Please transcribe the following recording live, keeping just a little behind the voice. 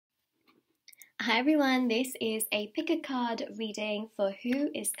Hi everyone, this is a pick a card reading for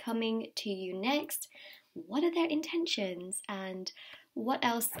who is coming to you next, what are their intentions, and what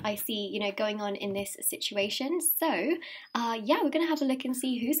else I see, going on in this situation. So, yeah, we're going to have a look and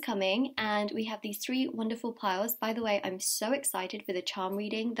see who's coming, and we have these three wonderful piles. By the way, I'm so excited for the charm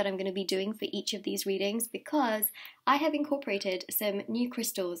reading that I'm going to be doing for each of these readings because I have incorporated some new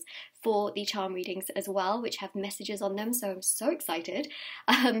crystals for the charm readings as well, which have messages on them, so I'm so excited.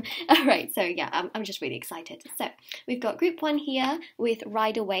 Alright, so yeah, I'm just really excited. So, we've got group 1 here with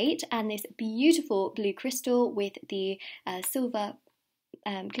Rider-Waite and this beautiful blue crystal with the silver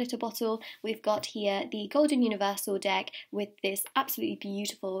glitter bottle. We've got here the Golden Universal deck with this absolutely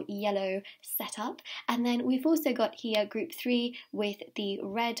beautiful yellow setup, and then we've also got here group 3 with the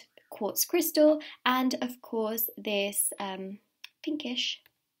red quartz crystal and of course this pinkish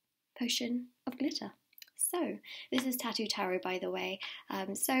potion of glitter. So this is Tattoo Tarot, by the way.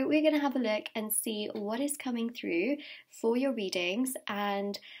 So we're going to have a look and see what is coming through for your readings.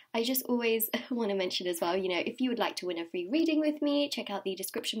 And I just always want to mention as well, if you would like to win a free reading with me, check out the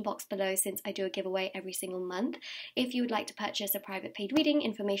description box below since I do a giveaway every single month. If you would like to purchase a private paid reading,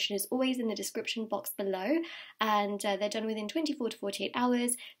 information is always in the description box below, and they're done within 24 to 48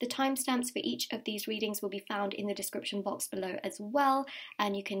 hours. The timestamps for each of these readings will be found in the description box below as well,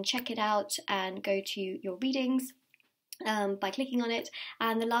 and you can check it out and go to your readings by clicking on it.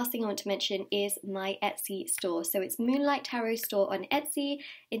 And the last thing I want to mention is my Etsy store. So it's Moonlight Tarot store on Etsy.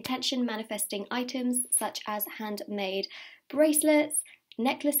 Intention manifesting items such as handmade bracelets,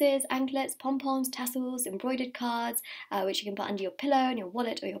 necklaces, anklets, pom-poms, tassels, embroidered cards, which you can put under your pillow and your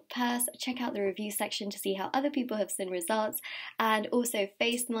wallet or your purse. Check out the review section to see how other people have seen results, and also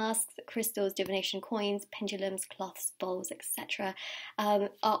face masks, crystals, divination coins, pendulums, cloths, bowls, etc. Are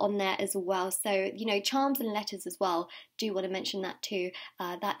on there as well. So, charms and letters as well. Do want to mention that too.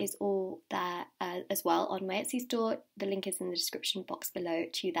 That is all there as well on my Etsy store. The link is in the description box below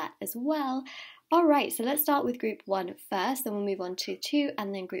to that as well. Alright, so let's start with group 1 first, then we'll move on to 2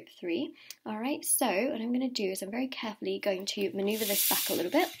 and then group 3. Alright, so what I'm going to do is I'm very carefully going to manoeuvre this back a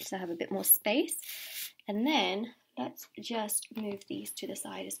little bit so I have a bit more space. And then let's just move these to the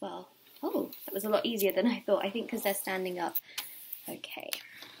side as well. Oh, that was a lot easier than I thought, I think because they're standing up. Okay.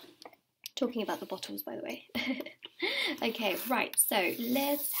 Talking about the bottles, by the way. Okay, right, so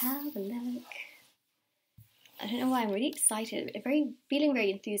let's have a look. I don't know why, I'm really excited, feeling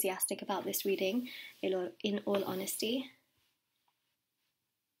very enthusiastic about this reading, in all honesty.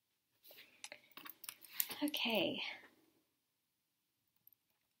 Okay.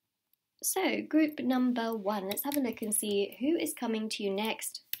 So, group number 1, let's have a look and see who is coming to you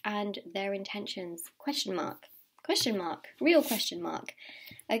next and their intentions. Question mark. Question mark. Real question mark.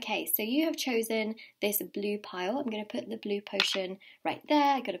 Okay, so you have chosen this blue pile. I'm going to put the blue potion right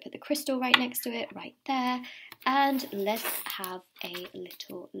there. I'm going to put the crystal right next to it, right there. And let's have a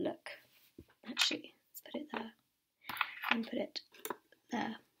little look. Actually, let's put it there. And put it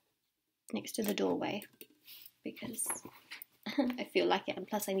there, next to the doorway, because I feel like it, and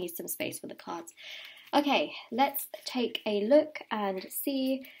plus I need some space for the cards. Okay, let's take a look and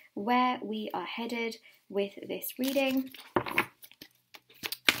see where we are headed with this reading.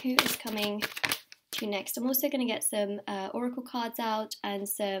 Who is coming to next? I'm also going to get some oracle cards out and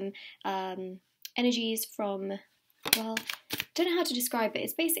some energies from, well, don't know how to describe it.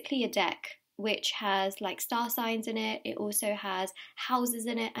 It's basically a deck which has like star signs in it. It also has houses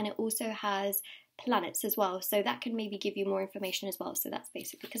in it, and it also has planets as well. So that can maybe give you more information as well. So that's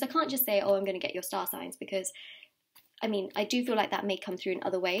basically, because I can't just say, oh, I'm going to get your star signs, because I mean, I do feel like that may come through in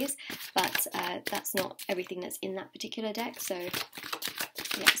other ways, but that's not everything that's in that particular deck. So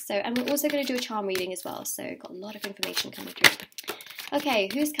yeah, so, and we're also going to do a charm reading as well, so got a lot of information coming through. Okay,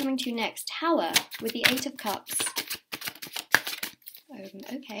 who's coming to you next? Tower with the 8 of Cups.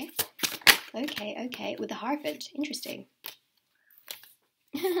 Okay, with the Hierophant. Interesting.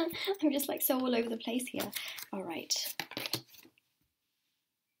 I'm just like so all over the place here. Alright.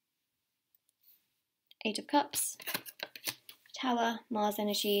 8 of Cups, Tower, Mars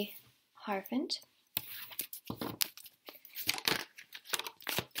energy, Hierophant.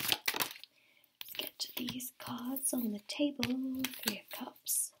 These cards on the table. 3 of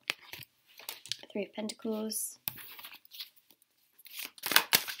Cups, 3 of Pentacles,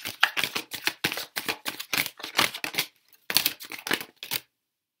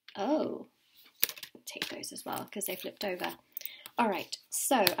 oh, I'll take those as well because they flipped over. Alright,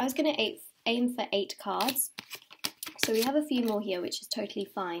 so I was going to aim for 8 cards, so we have a few more here, which is totally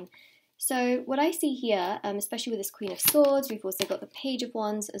fine. So what I see here, especially with this Queen of Swords, we've also got the Page of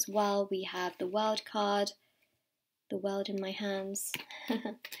Wands as well. We have the World card, the world in my hands.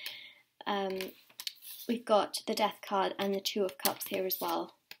 we've got the Death card and the Two of Cups here as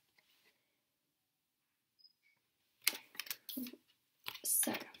well.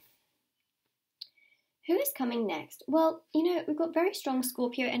 So, who is coming next? Well, you know, we've got very strong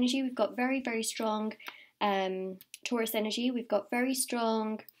Scorpio energy. We've got very, very strong Taurus energy. We've got very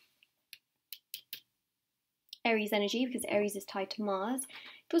strong Aries energy, because Aries is tied to Mars.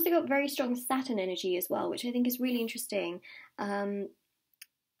 We've also got very strong Saturn energy as well, which I think is really interesting.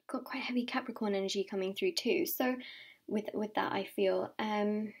 Got quite heavy Capricorn energy coming through too. So with that, I feel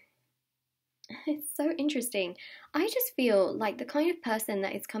it's so interesting. I just feel like the kind of person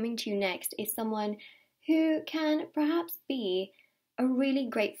that is coming to you next is someone who can perhaps be a really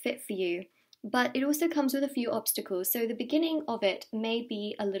great fit for you, but it also comes with a few obstacles. So the beginning of it may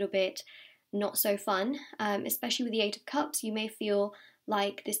be a little bit not so fun, especially with the Eight of Cups. You may feel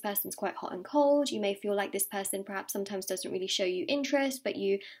like this person's quite hot and cold. You may feel like this person perhaps sometimes doesn't really show you interest, but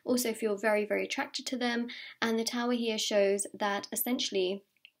you also feel very, very attracted to them. And the Tower here shows that essentially,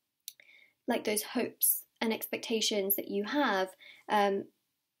 like those hopes and expectations that you have,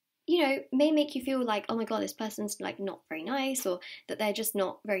 you know, may make you feel like, oh my god, this person's like not very nice, or that they're just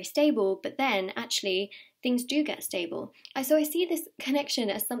not very stable, but then actually things do get stable. So I see this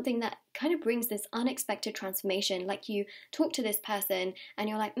connection as something that kind of brings this unexpected transformation. Like you talk to this person and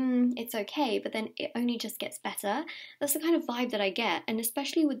you're like, it's okay, but then it only just gets better. That's the kind of vibe that I get. And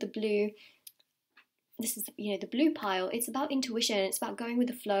especially with the blue, this is, you know, the blue pile, it's about intuition, it's about going with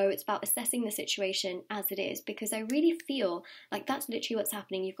the flow, it's about assessing the situation as it is, because I really feel like that's literally what's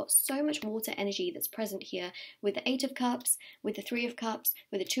happening. You've got so much water energy that's present here with the Eight of Cups, with the Three of Cups,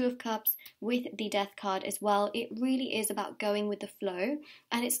 with the Two of Cups, with the Death card as well. It really is about going with the flow,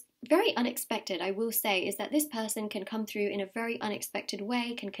 and it's very unexpected, I will say, is that this person can come through in a very unexpected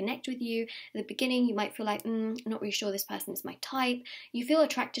way, can connect with you. At the beginning, you might feel like, I'm not really sure this person is my type. You feel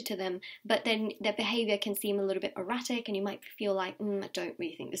attracted to them, but then their behavior can seem a little bit erratic, and you might feel like, I don't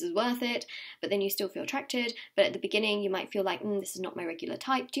really think this is worth it, but then you still feel attracted. But at the beginning, you might feel like, this is not my regular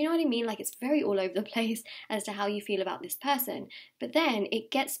type. Do you know what I mean? Like, it's very all over the place as to how you feel about this person. But then it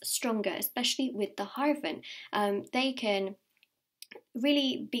gets stronger, especially with the Hierophant. They can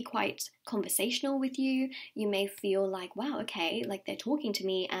really be quite conversational with you. You may feel like, wow, okay, like they're talking to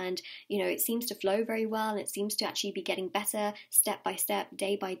me, and you know, it seems to flow very well, and it seems to actually be getting better step by step,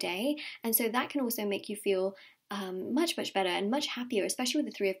 day by day. And so that can also make you feel much better and much happier, especially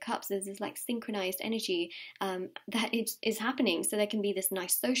with the Three of Cups. There's this like synchronized energy that is happening. So there can be this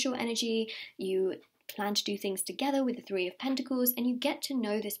nice social energy. You plan to do things together with the Three of Pentacles, and you get to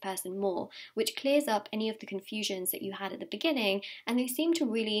know this person more, which clears up any of the confusions that you had at the beginning. And they seem to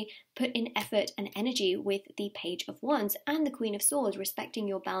really put in effort and energy with the Page of Wands and the Queen of Swords, respecting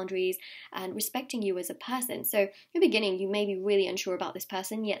your boundaries and respecting you as a person. So in the beginning, you may be really unsure about this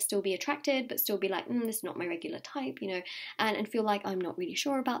person, yet still be attracted, but still be like, this is not my regular type, you know, and feel like I'm not really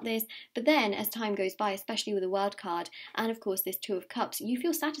sure about this. But then as time goes by, especially with the World card, and of course this Two of Cups, you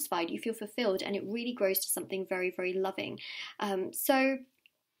feel satisfied, you feel fulfilled, and it really grows to something very, very loving. So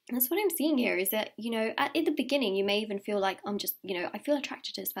that's what I'm seeing here, is that, you know, in the beginning, you may even feel like, I'm just, you know, I feel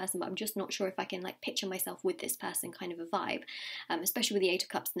attracted to this person, but I'm just not sure if I can like picture myself with this person, kind of a vibe. Especially with the Eight of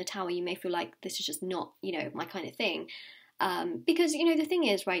Cups and the Tower, you may feel like this is just not, you know, my kind of thing. Because, you know, the thing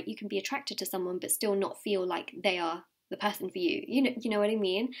is, right, you can be attracted to someone, but still not feel like they are the person for you. You know what I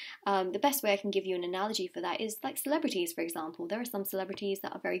mean? The best way I can give you an analogy for that is like celebrities, for example. There are some celebrities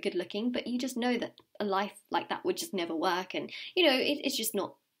that are very good looking, but you just know that a life like that would just never work, and you know, it's just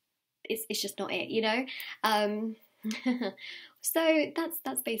not, it's just not it, you know. So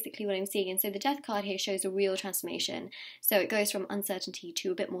that's basically what I'm seeing. And so the Death card here shows a real transformation. So it goes from uncertainty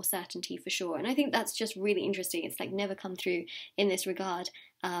to a bit more certainty for sure. And I think that's just really interesting. It's like never come through in this regard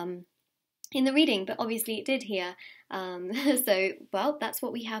in the reading, but obviously it did here. So, well, that's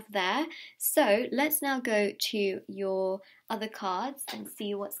what we have there. So let's now go to your other cards and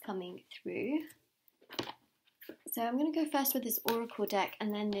see what's coming through. So I'm going to go first with this Oracle deck,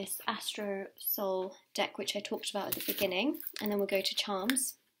 and then this Astro Soul deck, which I talked about at the beginning, and then we'll go to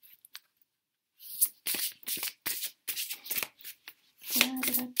Charms.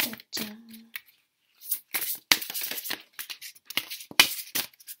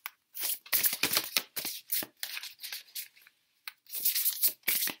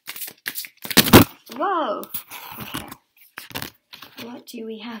 Whoa! Okay. What do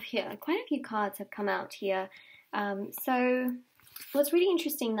we have here? Quite a few cards have come out here. So what's really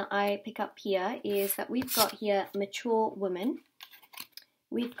interesting that I pick up here is that we've got here mature woman.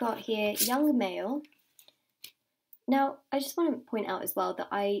 We've got here young male. Now, I just want to point out as well that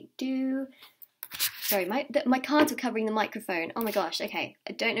I do sorry, my cards were covering the microphone. Oh my gosh, okay.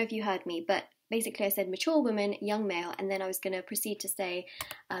 I don't know if you heard me, but basically I said mature woman, young male, and then I was going to proceed to say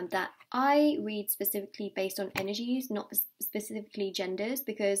that I read specifically based on energies, not specifically genders,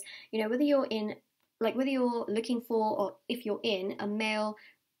 because, you know, whether you're looking for, or if you're in a male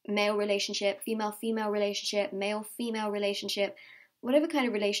relationship, female relationship, male female relationship, whatever kind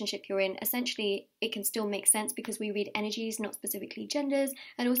of relationship you're in, essentially it can still make sense because we read energies, not specifically genders,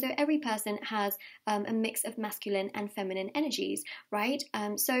 and also every person has a mix of masculine and feminine energies, right?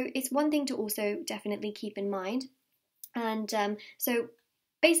 So it's one thing to also definitely keep in mind. And so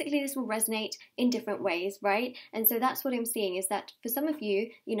basically this will resonate in different ways, right? And so that's what I'm seeing, is that for some of you,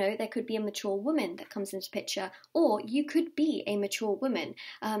 you know, there could be a mature woman that comes into picture, or you could be a mature woman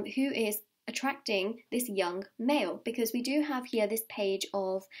who is attracting this young male, because we do have here this Page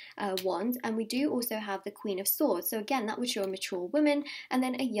of Wands, and we do also have the Queen of Swords. So again, that would show a mature woman and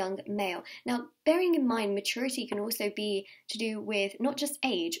then a young male. Now, bearing in mind, maturity can also be to do with not just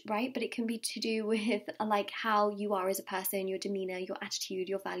age, right? But it can be to do with like how you are as a person, your demeanor, your attitude,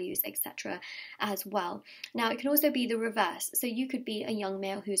 your values, etc. as well. Now, it can also be the reverse. So you could be a young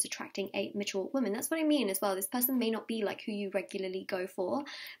male who's attracting a mature woman. That's what I mean as well. This person may not be like who you regularly go for.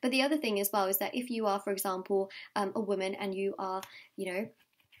 But the other thing as well is that if you are, for example, a woman, and you are, you know,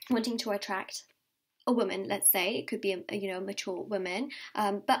 wanting to attract a woman, let's say, it could be a mature woman,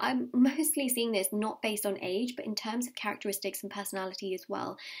 but I'm mostly seeing this not based on age, but in terms of characteristics and personality as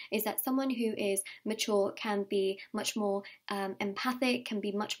well, is that someone who is mature can be much more empathic, can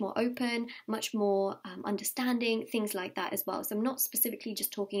be much more open, much more understanding, things like that as well. So I'm not specifically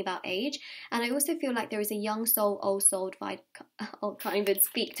just talking about age. And I also feel like there is a young soul, old soul vibe. I can't even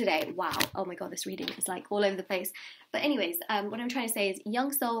speak today. Wow. Oh my god, this reading is like all over the place. But anyways, what I'm trying to say is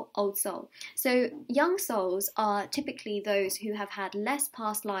young soul, old soul. So young souls are typically those who have had less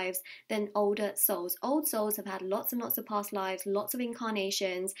past lives than older souls. Old souls have had lots and lots of past lives, lots of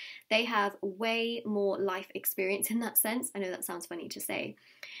incarnations. They have way more life experience in that sense. I know that sounds funny to say.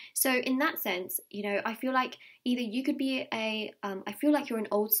 So in that sense, you know, I feel like either you could be I feel like you're an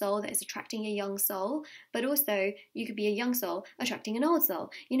old soul that is attracting a young soul, but also you could be a young soul attracting an old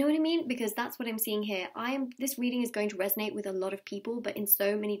soul. You know what I mean? Because that's what I'm seeing here. This reading is going to resonate with a lot of people, but in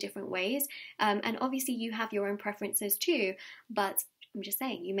so many different ways. And obviously you have your own preferences too, but I'm just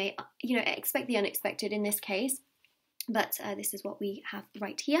saying, you may, you know, expect the unexpected in this case. But this is what we have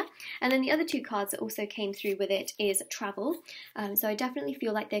right here. And then the other two cards that also came through with it is travel. So I definitely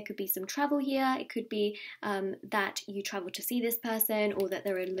feel like there could be some travel here. It could be that you travel to see this person, or that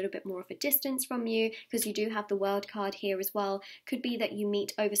they're a little bit more of a distance from you, because you do have the World card here as well. Could be that you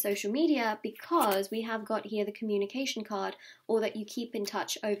meet over social media, because we have got here the communication card, or that you keep in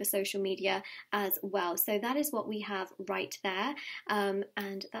touch over social media as well. So that is what we have right there.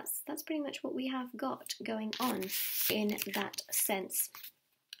 And that's pretty much what we have got going on in that sense.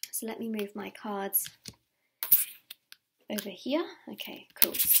 So let me move my cards over here. Okay,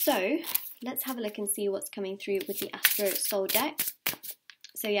 cool. So let's have a look and see what's coming through with the Astro Soul deck.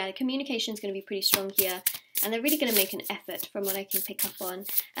 So yeah, the communication is going to be pretty strong here, and they're really going to make an effort from what I can pick up on,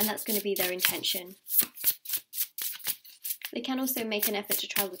 and that's going to be their intention. They can also make an effort to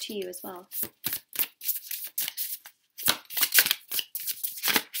travel to you as well.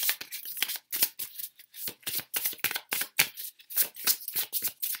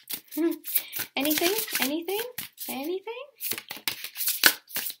 Anything? Anything? Anything?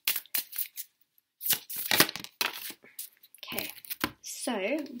 Okay,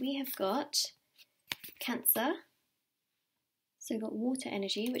 so we have got Cancer. So we've got water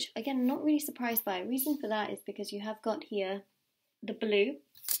energy, which again, I'm not really surprised by. Reason for that is because you have got here the blue,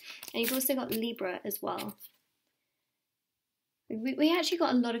 and you've also got Libra as well. We actually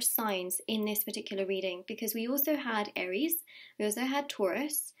got a lot of signs in this particular reading, because we also had Aries, we also had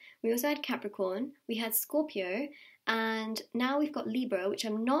Taurus, we also had Capricorn, we had Scorpio, and now we've got Libra, which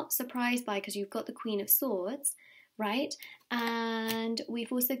I'm not surprised by because you've got the Queen of Swords, right? And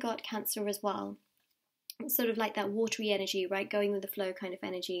we've also got Cancer as well. Sort of like that watery energy, right? Going with the flow kind of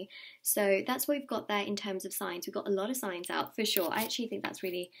energy. So that's what we've got there in terms of signs. We've got a lot of signs out for sure. I actually think that's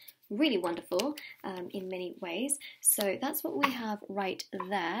really, really wonderful in many ways. So that's what we have right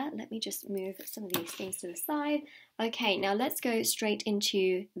there. Let me just move some of these things to the side. Okay, now let's go straight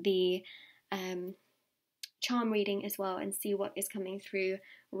into the charm reading as well and see what is coming through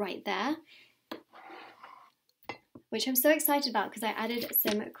right there, which I'm so excited about because I added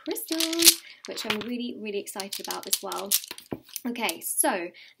some crystals, which I'm really, really excited about as well. Okay, so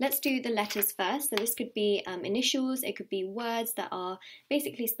let's do the letters first. So this could be initials, it could be words that are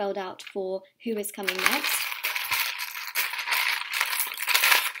basically spelled out for who is coming next.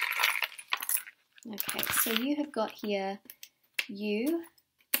 Okay, so you have got here U,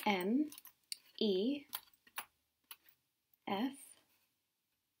 M, E, F,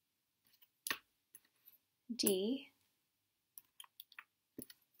 D,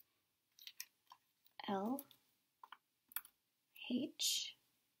 L, H,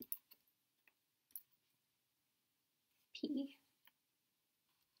 P,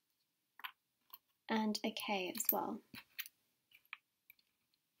 and a K as well.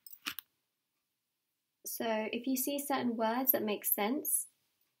 So if you see certain words that make sense,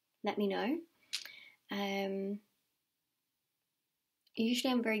 let me know.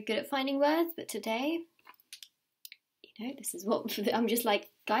 Usually I'm very good at finding words, but today, you know, this is what, I'm just like,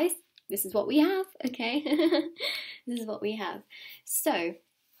 guys, this is what we have, okay? This is what we have. So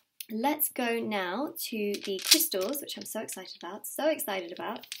let's go now to the crystals, which I'm so excited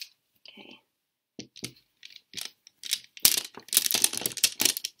about, Okay.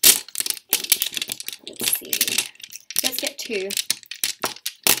 Let's see. Let's get two.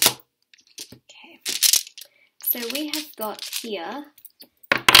 Okay. So we have got here,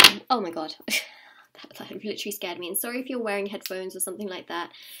 oh my god, that literally scared me. And sorry if you're wearing headphones or something like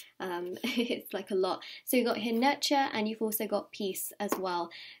that. It's like a lot. So you've got here nurture, and you've also got peace as well.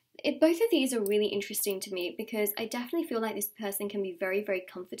 Both of these are really interesting to me because I definitely feel like this person can be very, very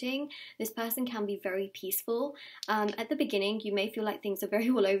comforting. This person can be very peaceful. At the beginning, you may feel like things are very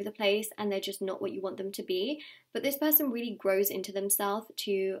all over the place and they're just not what you want them to be. But this person really grows into themselves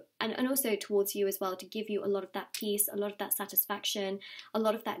and also towards you as well, to give you a lot of that peace, a lot of that satisfaction, a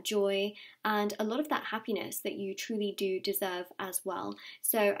lot of that joy, and a lot of that happiness that you truly do deserve as well.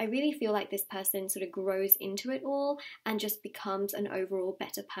 So I really feel like this person sort of grows into it all and just becomes an overall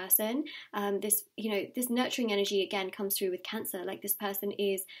better person. This nurturing energy again comes through with Cancer. Like, this person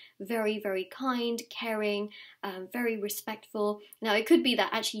is very, very kind, caring, very respectful. Now it could be that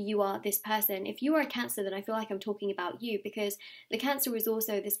actually you are this person. If you are a Cancer, then I feel like I'm talking about you, because the Cancer is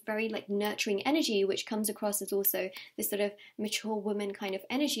also this very like nurturing energy, which comes across as also this sort of mature woman kind of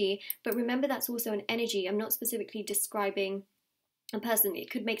energy. But remember, that's also an energy. I'm not specifically describing a person.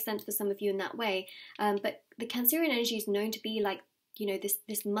 It could make sense for some of you in that way, but the Cancerian energy is known to be like, you know,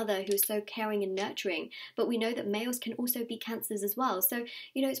 this mother who is so caring and nurturing. But we know that males can also be Cancers as well. So,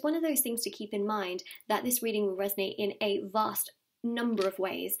 you know, it's one of those things to keep in mind, that this reading will resonate in a vast number of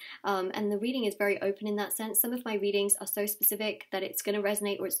ways, and the reading is very open in that sense. Some of my readings are so specific that it's going to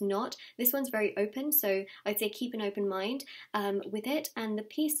resonate or it's not. This one's very open, so I'd say keep an open mind with it. And the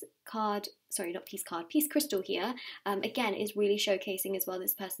peace crystal here, again, is really showcasing as well.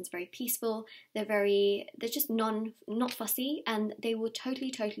 This person's very peaceful. They're just not fussy, and they will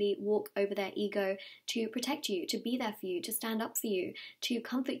totally walk over their ego to protect you, to be there for you, to stand up for you, to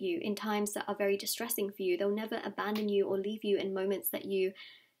comfort you in times that are very distressing for you. They'll never abandon you or leave you in moments that you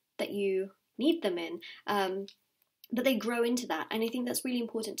need them in. But they grow into that, and I think that's really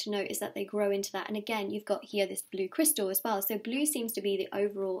important to note, is that they grow into that. And again, you've got here this blue crystal as well. So blue seems to be the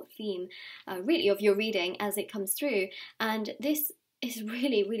overall theme, really, of your reading as it comes through. And this is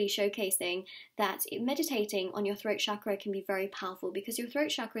really showcasing that meditating on your throat chakra can be very powerful, because your throat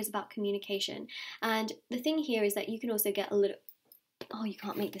chakra is about communication. And the thing here is that you can also get a little, oh, you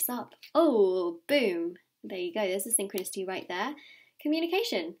can't make this up. Oh, boom. There you go. There's a synchronicity right there.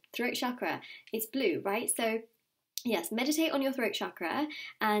 Communication, throat chakra. It's blue, right? So yes, meditate on your throat chakra,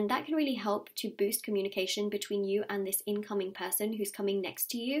 and that can really help to boost communication between you and this incoming person who's coming next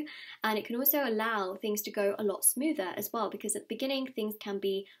to you. And it can also allow things to go a lot smoother as well, because at the beginning things can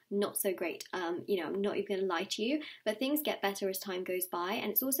be not so great. You know, I'm not even going to lie to you, but things get better as time goes by. And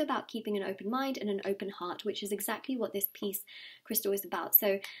it's also about keeping an open mind and an open heart, which is exactly what this peace crystal is about.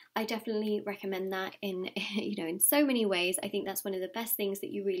 So I definitely recommend that in in so many ways. I think that's one of the best things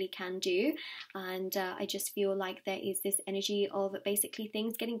that you really can do. And I just feel like there is this energy of basically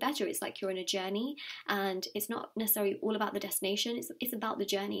things getting better. It's like you're on a journey, and it's not necessarily all about the destination. It's about the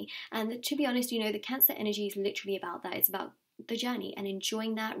journey. And to be honest, you know, the Cancer energy is literally about that. It's about the journey and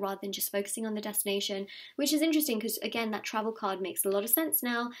enjoying that rather than just focusing on the destination, which is interesting because, again, that travel card makes a lot of sense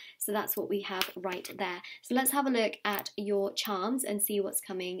now. So that's what we have right there. So let's have a look at your charms and see what's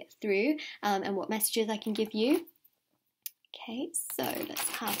coming through, and what messages I can give you. Okay, so let's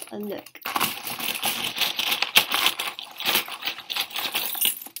have a look.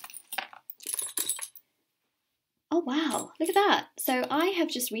 Oh wow, look at that. So I have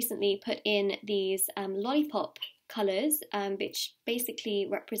just recently put in these lollipop colours, which basically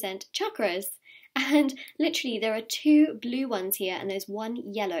represent chakras. And literally there are two blue ones here and there's one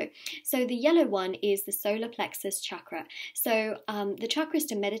yellow. So the yellow one is the solar plexus chakra. So the chakras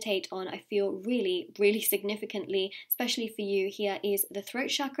to meditate on, I feel really significantly, especially for you here, is the throat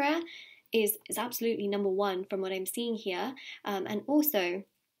chakra, is absolutely number one from what I'm seeing here, and also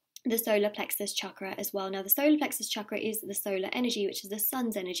the solar plexus chakra as well. Now the solar plexus chakra is the solar energy, which is the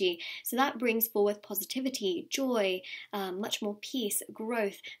sun's energy, so that brings forth positivity, joy, much more peace,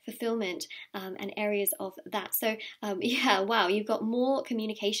 growth, fulfillment, and areas of that. So yeah, wow, you've got more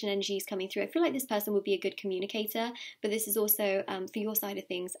communication energies coming through. I feel like this person would be a good communicator, but this is also for your side of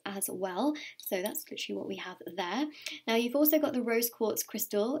things as well. So that's literally what we have there. Now you've also got the rose quartz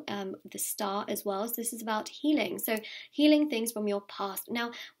crystal, the star as well. So this is about healing, so healing things from your past.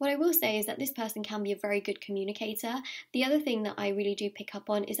 Now what I will say is that this person can be a very good communicator. The other thing that I really do pick up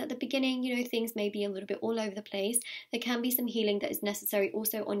on is at the beginning, you know, things may be a little bit all over the place. There can be some healing that is necessary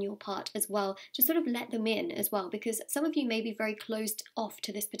also on your part as well, to sort of let them in as well, because some of you may be very closed off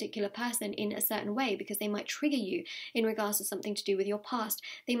to this particular person in a certain way, because they might trigger you in regards to something to do with your past.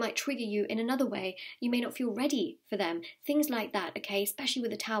 They might trigger you in another way. You may not feel ready for them. Things like that, okay, especially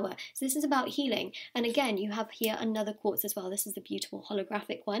with the tower. So this is about healing. And again, you have here another quartz as well. This is the beautiful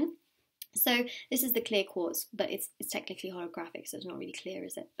holographic one. So this is the clear quartz, but it's technically holographic, so it's not really clear,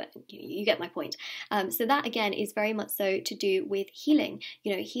 is it? But you get my point. So that again is very much so to do with healing,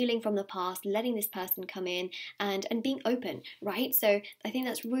 you know, healing from the past, letting this person come in and being open, right? So I think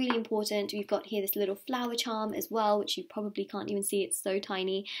that's really important. We've got here this little flower charm as well, which you probably can't even see, it's so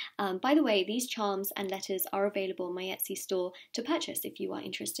tiny. By the way, these charms and letters are available in my Etsy store to purchase if you are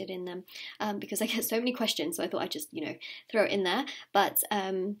interested in them, because I get so many questions, so I thought I'd just, you know, throw it in there. But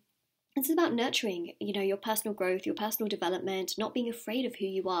this is about nurturing, you know, your personal growth, your personal development, not being afraid of who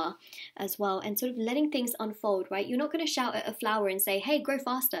you are as well, and sort of letting things unfold, right? You're not going to shout at a flower and say, hey, grow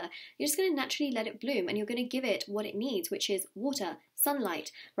faster. You're just going to naturally let it bloom, and you're going to give it what it needs, which is water,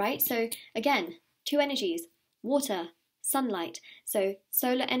 sunlight, right? So again, two energies, water, sunlight. So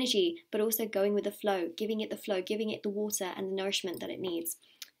solar energy, but also going with the flow, giving it the water and the nourishment that it needs.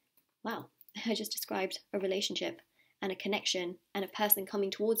 Wow, I just described a relationship and a connection and a person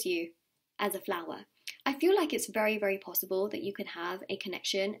coming towards you as a flower. I feel like it's very, very possible that you can have a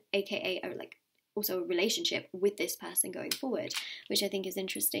connection, aka or like also a relationship with this person going forward, which I think is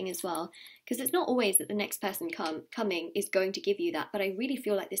interesting as well, because it's not always that the next person coming is going to give you that, but I really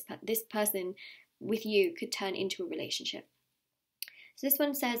feel like this person with you could turn into a relationship. So this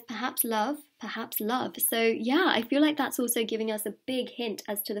one says, perhaps love, perhaps love. So yeah, I feel like that's also giving us a big hint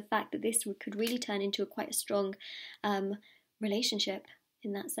as to the fact that this could really turn into quite a strong relationship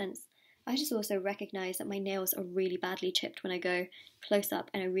in that sense. I just also recognise that my nails are really badly chipped when I go close up,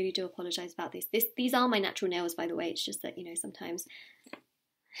 and I really do apologise about this. These are my natural nails, by the way. It's just that, you know, sometimes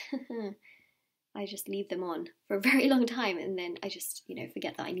I just leave them on for a very long time, and then I just, you know,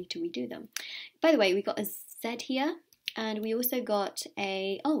 forget that I need to redo them. By the way, we got a Z here. And we also got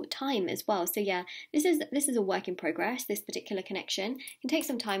a, time as well. So yeah, this is a work in progress, this particular connection. It can take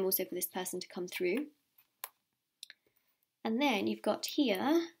some time also for this person to come through. And then you've got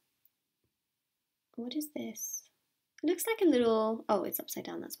here, what is this? It looks like a little, it's upside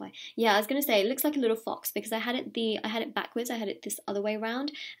down, that's why. Yeah, I was going to say, it looks like a little fox, because I had it backwards, I had it this other way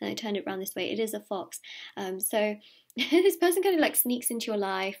around, and I turned it around this way. It is a fox. So this person kind of like sneaks into your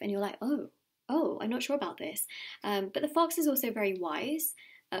life, and you're like, oh, I'm not sure about this. But the fox is also very wise.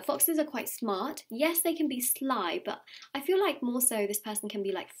 Foxes are quite smart. Yes, they can be sly, but I feel like more so this person can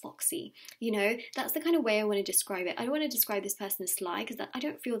be like foxy. You know, that's the kind of way I want to describe it. I don't want to describe this person as sly, because I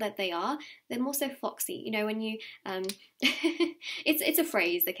don't feel that they are. They're more so foxy. You know, when you, it's a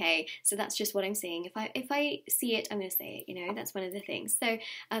phrase, okay? So that's just what I'm saying. If I see it, I'm going to say it, you know, that's one of the things. So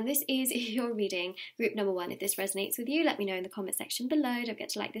this is your reading, group number 1. If this resonates with you, let me know in the comment section below. Don't forget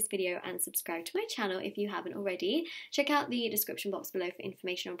to like this video and subscribe to my channel if you haven't already. Check out the description box below for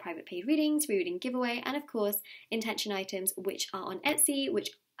information on private paid readings, reading giveaway, and of course intention items, which are on Etsy, which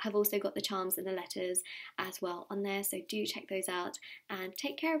have also got the charms and the letters as well on there, so do check those out, and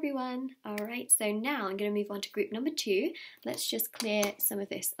take care everyone. Alright, so now I'm going to move on to group number 2. Let's just clear some of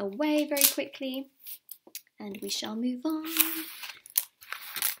this away very quickly and we shall move on.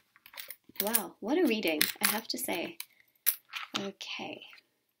 Wow, what a reading, I have to say. Okay,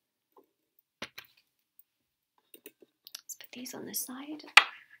 let's put these on the side.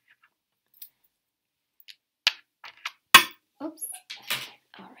 Oops.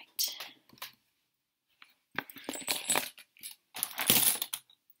 All right.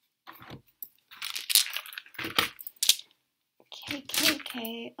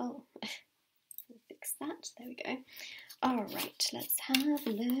 Okay. Oh, fix that. There we go. All right. Let's have a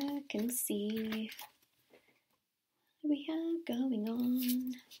look and see what we have going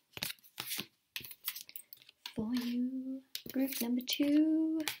on for you. Group number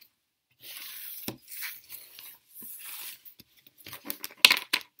 2.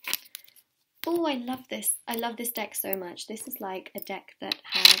 Oh, I love this. I love this deck so much. This is like a deck that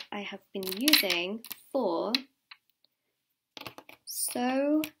I have been using for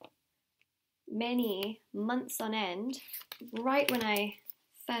so many months on end, right when I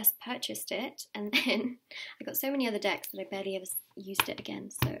first purchased it, and then I got so many other decks that I barely ever used it again.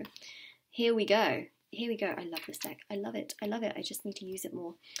 So here we go. Here we go. I love this deck. I love it. I love it. I just need to use it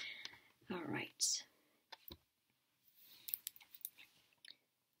more. All right.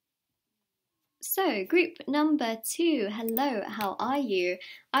 So, group number 2, hello, how are you?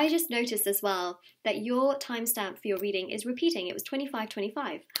 I just noticed as well that your timestamp for your reading is repeating. It was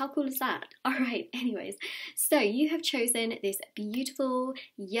 2525. How cool is that? All right, anyways. So, you have chosen this beautiful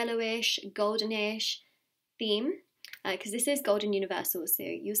yellowish, goldenish theme, because this is Golden Universal, so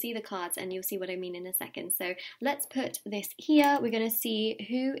you'll see the cards and you'll see what I mean in a second. So, let's put this here. We're going to see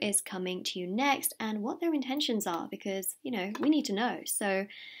who is coming to you next and what their intentions are, because, you know, we need to know. So,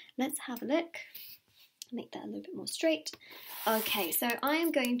 let's have a look. Make that a little bit more straight. Okay, so I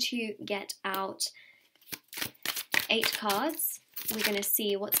am going to get out 8 cards. We're going to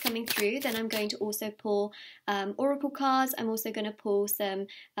see what's coming through. Then I'm going to also pull oracle cards. I'm also going to pull some,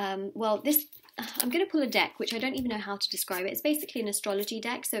 I'm going to pull a deck, which I don't even know how to describe it. It's basically an astrology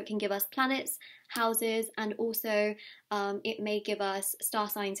deck, so it can give us planets, houses, and also it may give us star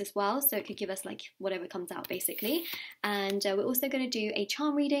signs as well, so it could give us like whatever comes out basically. And we're also going to do a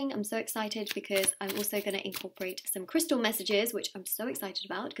charm reading. I'm so excited because I'm also going to incorporate some crystal messages, which I'm so excited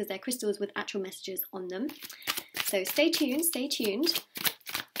about because they're crystals with actual messages on them. So stay tuned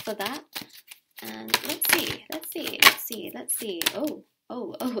for that. And let's see.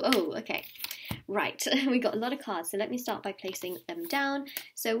 Oh, okay. Right, we got a lot of cards, so let me start by placing them down.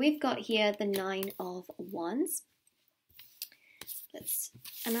 So we've got here the 9 of Wands.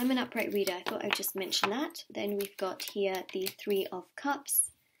 And I'm an upright reader, I thought I'd just mention that. Then we've got here the 3 of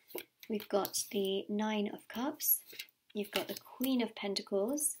Cups. We've got the 9 of Cups. You've got the Queen of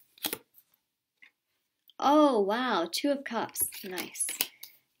Pentacles. Oh, wow, 2 of Cups, nice.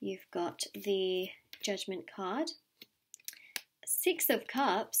 You've got the Judgment card. 6 of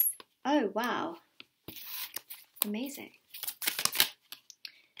Cups. Oh, wow. Amazing.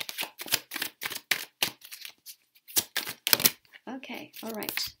 Okay, all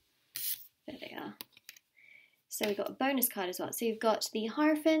right. There they are. So we've got a bonus card as well. So you've got the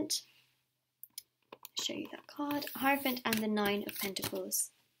Hierophant. I'll show you that card. Hierophant and the 9 of Pentacles.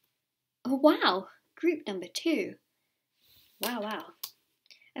 Oh, wow. Group number 2. Wow.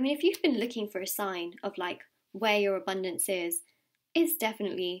 I mean, if you've been looking for a sign of like where your abundance is, it's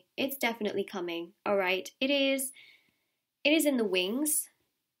definitely coming, all right? It is in the wings.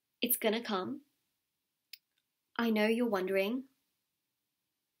 It's gonna come. I know you're wondering.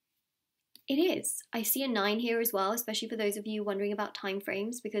 It is. I see a 9 here as well, especially for those of you wondering about time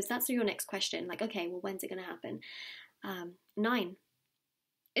frames, because that's your next question. Like, okay, well, when's it gonna happen? 9.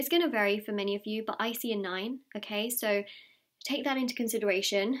 It's gonna vary for many of you, but I see a 9, okay? So take that into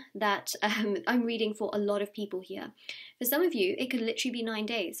consideration that I'm reading for a lot of people here. For some of you, it could literally be 9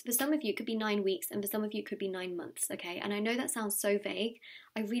 days. For some of you, it could be 9 weeks. And for some of you, it could be 9 months, okay? And I know that sounds so vague.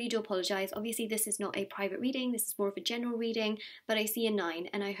 I really do apologize. Obviously, this is not a private reading. This is more of a general reading. But I see a 9,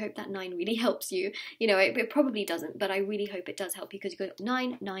 and I hope that 9 really helps you. You know, it probably doesn't, but I really hope it does help you because you've got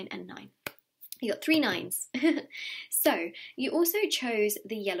 9, 9, and 9. You got 3 9s. So you also chose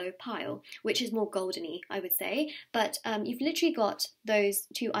the yellow pile, which is more goldeny, I would say. But you've literally got those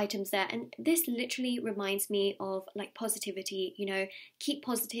 2 items there. And this literally reminds me of like positivity, you know, keep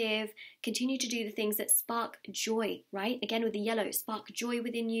positive, continue to do the things that spark joy, right? Again, with the yellow, spark joy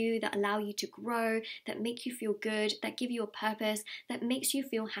within you, that allow you to grow, that make you feel good, that give you a purpose, that makes you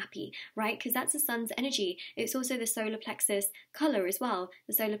feel happy, right? Because that's the sun's energy. It's also the solar plexus color as well,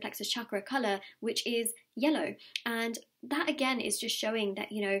 the solar plexus chakra color, which is yellow. And that again is just showing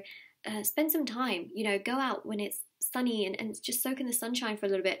that, you know, spend some time, you know, go out when it's sunny and just soak in the sunshine for a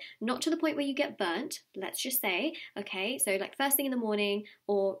little bit, not to the point where you get burnt, let's just say, okay? So like first thing in the morning,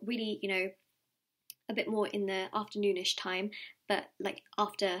 or really, you know, a bit more in the afternoonish time, but like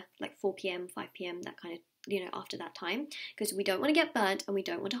after like 4 p.m, 5 p.m, that kind of, you know, after that time, because we don't want to get burnt and we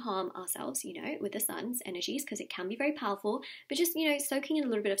don't want to harm ourselves, you know, with the sun's energies, because it can be very powerful. But just, you know, soaking in a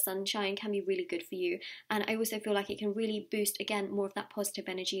little bit of sunshine can be really good for you. And I also feel like it can really boost, again, more of that positive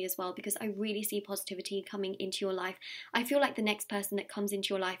energy as well, because I really see positivity coming into your life. I feel like the next person that comes into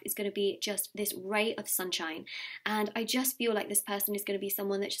your life is going to be just this ray of sunshine. And I just feel like this person is going to be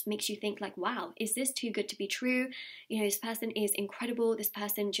someone that just makes you think like, wow, is this too good to be true? You know, this person is incredible. This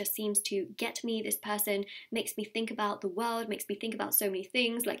person just seems to get me. This person makes me think about the world, makes me think about so many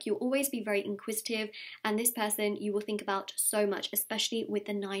things. Like, you'll always be very inquisitive, and this person you will think about so much, especially with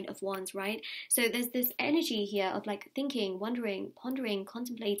the Nine of Wands, right? So there's this energy here of like thinking, wondering, pondering,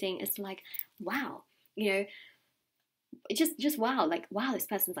 contemplating as to like, wow, you know, just wow, like, wow, this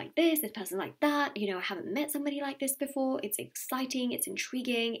person's like this person's like that, you know, I haven't met somebody like this before. It's exciting, it's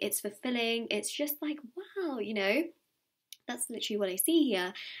intriguing, it's fulfilling, it's just like, wow, you know. That's literally what I see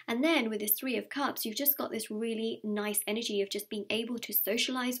here. And then with this Three of Cups, you've just got this really nice energy of just being able to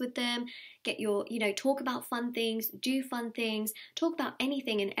socialize with them, get your, you know, talk about fun things, do fun things, talk about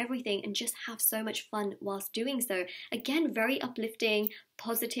anything and everything, and just have so much fun whilst doing so. Again, very uplifting,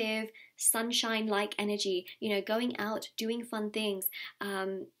 positive, sunshine-like energy, you know, going out, doing fun things.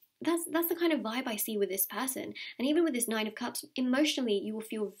 That's the kind of vibe I see with this person. And even with this Nine of Cups, emotionally, you will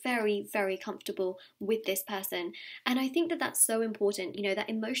feel very, very comfortable with this person. And I think that that's so important. You know, that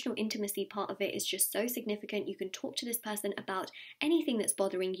emotional intimacy part of it is just so significant. You can talk to this person about anything that's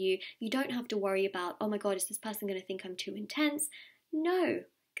bothering you. You don't have to worry about, oh my God, is this person going to think I'm too intense? No,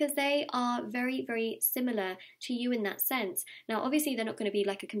 because they are very, very similar to you in that sense. Now, obviously, they're not going to be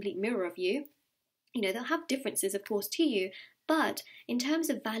like a complete mirror of you. You know, they'll have differences, of course, to you. But in terms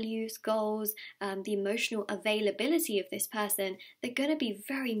of values, goals, the emotional availability of this person, they're going to be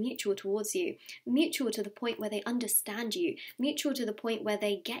very mutual towards you. Mutual to the point where they understand you. Mutual to the point where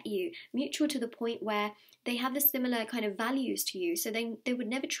they get you. Mutual to the point where they have the similar kind of values to you. So they would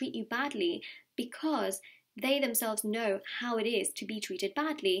never treat you badly, because they themselves know how it is to be treated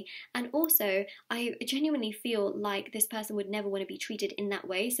badly. And also, I genuinely feel like this person would never want to be treated in that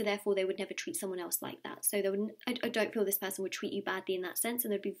way, so therefore they would never treat someone else like that. So I don't feel this person would treat you badly in that sense,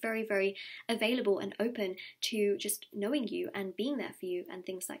 and they'd be very, very available and open to just knowing you and being there for you and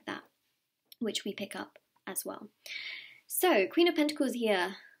things like that, which we pick up as well. So, Queen of Pentacles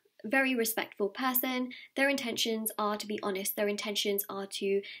here. Very respectful person. Their intentions are to be honest. Their intentions are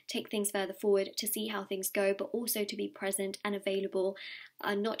to take things further forward, to see how things go, but also to be present and available,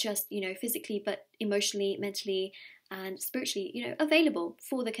 not just, you know, physically, but emotionally, mentally, and spiritually, you know, available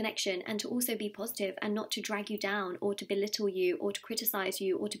for the connection, and to also be positive and not to drag you down or to belittle you or to criticize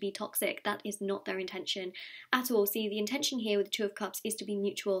you or to be toxic. That is not their intention at all. See, the intention here with the Two of Cups is to be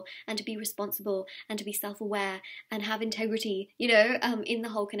mutual and to be responsible and to be self-aware and have integrity, you know, in the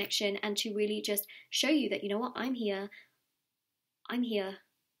whole connection, and to really just show you that, you know what, I'm here,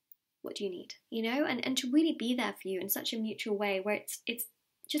 what do you need, you know, and to really be there for you in such a mutual way where it's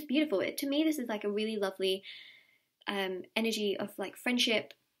just beautiful. To me, this is like a really lovely energy of like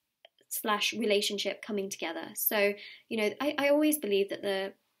friendship / relationship coming together. So, you know, I always believe that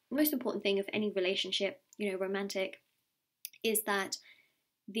the most important thing of any relationship, you know, romantic, is that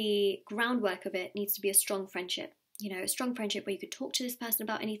the groundwork of it needs to be a strong friendship. You know, a strong friendship where you could talk to this person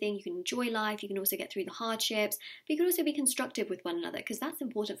about anything, you can enjoy life, you can also get through the hardships, but you can also be constructive with one another, because that's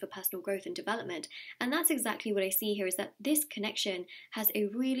important for personal growth and development. And that's exactly what I see here, is that this connection has a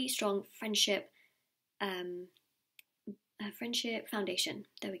really strong friendship friendship foundation.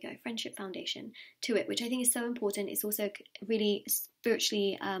 There we go, friendship foundation to it, which I think is so important. It's also really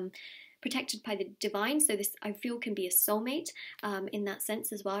spiritually protected by the divine. So this, I feel, can be a soulmate in that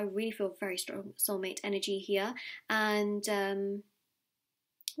sense as well. I really feel very strong soulmate energy here. And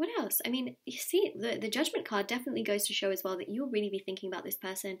what else? I mean, you see, the Judgment card definitely goes to show as well that you'll really be thinking about this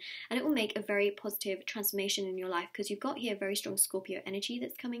person, and it will make a very positive transformation in your life, because you've got here very strong Scorpio energy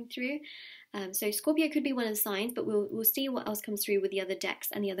that's coming through. So Scorpio could be one of the signs, but we'll see what else comes through with the other decks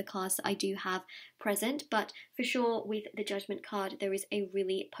and the other cards that I do have present. But for sure, with the Judgment card, there is a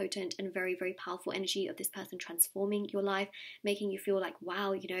really potent and very, very powerful energy of this person transforming your life, making you feel like,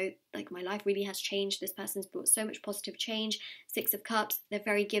 wow, you know, like my life really has changed. This person's brought so much positive change. Six of Cups, they're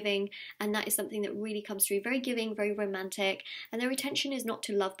very giving, and that is something that really comes through. Very giving, very romantic, and their intention is not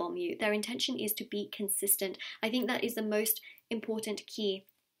to love bomb you. Their intention is to be consistent. I think that is the most important key.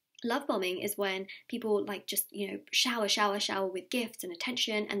 Love bombing is when people like just, you know, shower with gifts and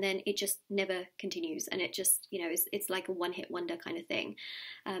attention, and then it just never continues, and it just, you know, it's like a one-hit wonder kind of thing.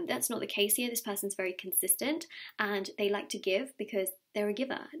 That's not the case here. This person's very consistent, and they like to give because they're a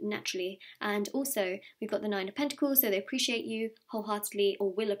giver naturally. And also we've got the Nine of Pentacles, so they appreciate you wholeheartedly,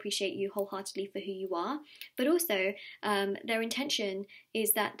 or will appreciate you wholeheartedly for who you are. But also their intention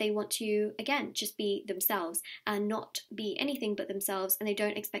is that they want to, again, just be themselves and not be anything but themselves, and they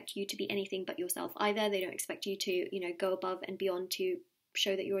don't expect you to be anything but yourself either. They don't expect you to, you know, go above and beyond to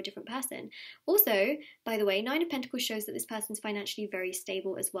show that you're a different person. Also, by the way, Nine of Pentacles shows that this person's financially very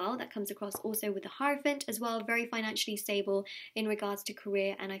stable as well. That comes across also with the Hierophant as well, very financially stable in regards to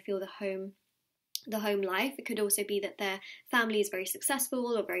career, and I feel the home the home life. It could also be that their family is very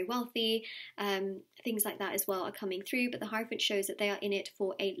successful or very wealthy. Things like that as well are coming through, but the Hierophant shows that they are in it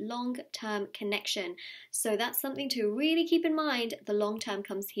for a long-term connection. So that's something to really keep in mind. The long-term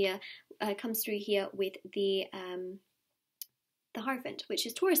comes through here with the Hierophant, which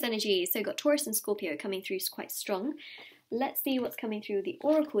is Taurus energy. So you've got Taurus and Scorpio coming through quite strong. Let's see what's coming through the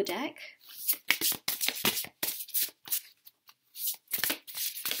Oracle deck.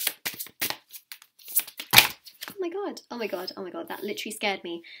 Oh my god, oh my god, oh my god, that literally scared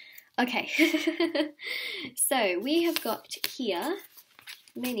me. Okay, so we have got here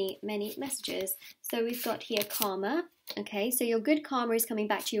many messages. So we've got here karma. Okay, so your good karma is coming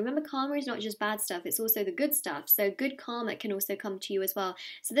back to you. Remember, karma is not just bad stuff, it's also the good stuff. So good karma can also come to you as well.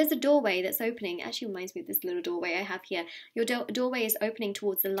 So there's a doorway that's opening. It actually reminds me of this little doorway I have here. Your doorway is opening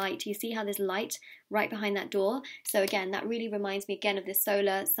towards the light. You see how there's light right behind that door? So again, that really reminds me again of this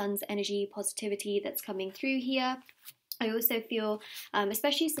solar sun's energy, positivity that's coming through here. I also feel,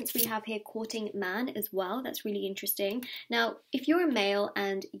 especially since we have here courting man as well, that's really interesting. Now, if you're a male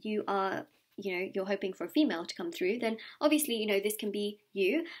and you are, you're hoping for a female to come through, then obviously, this can be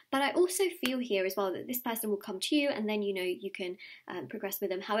you. But I also feel here as well that this person will come to you and then, you can progress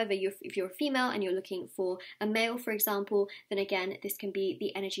with them. However, if you're a female and you're looking for a male, for example, then again, this can be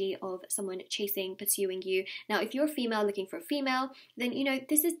the energy of someone pursuing you. Now, if you're a female looking for a female, then,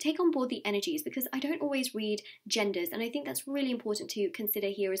 this is take on board the energies, because I don't always read genders. And I think that's really important to consider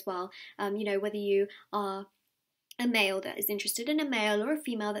here as well. Whether you are a male that is interested in a male, or a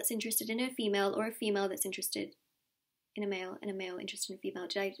female that's interested in a female, or a female that's interested in a male, and a male interested in a female.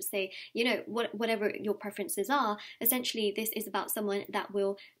 Did I just say, whatever your preferences are, essentially this is about someone that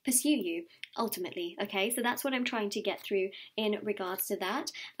will pursue you ultimately, okay? So that's what I'm trying to get through in regards to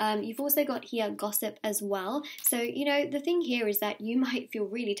that. You've also got here gossip as well. So, the thing here is that you might feel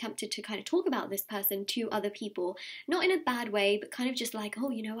really tempted to kind of talk about this person to other people, not in a bad way, but kind of just like,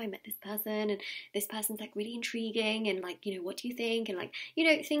 oh, I met this person and this person's like really intriguing, and like, what do you think? And like,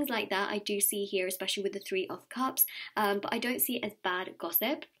 things like that I do see here, especially with the Three of Cups. But I don't see it as bad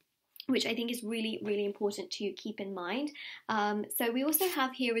gossip, which I think is really, really important to keep in mind. So we also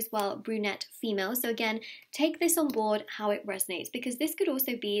have here as well brunette female. So again, take this on board how it resonates, because this could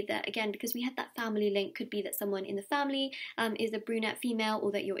also be that, again, because we had that family link, could be that someone in the family is a brunette female,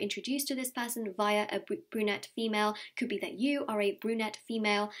 or that you're introduced to this person via a brunette female. Could be that you are a brunette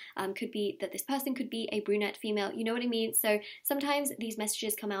female. Could be that this person could be a brunette female. You know what I mean? So sometimes these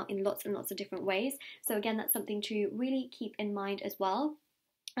messages come out in lots and lots of different ways. So again, that's something to really keep in mind as well.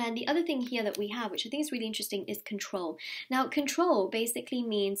 And the other thing here that we have, which I think is really interesting, is control. Now, control basically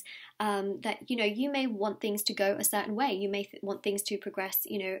means that, you may want things to go a certain way. You may want things to progress,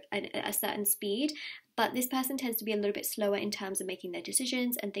 at a certain speed. But this person tends to be a little bit slower in terms of making their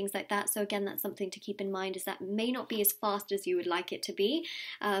decisions and things like that. So again, that's something to keep in mind, is that may not be as fast as you would like it to be.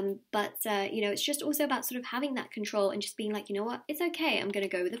 But it's just also about sort of having that control and just being like, you know what, it's okay. I'm going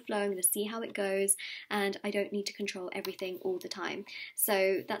to go with the flow. I'm going to see how it goes. And I don't need to control everything all the time.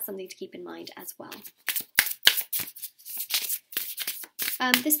 So that's something to keep in mind as well.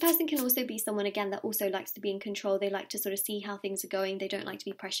 This person can also be someone, again, that also likes to be in control. They like to sort of see how things are going. They don't like to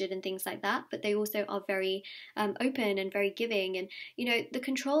be pressured and things like that, but they also are very open and very giving. And, the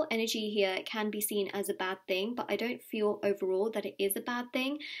control energy here can be seen as a bad thing, but I don't feel overall that it is a bad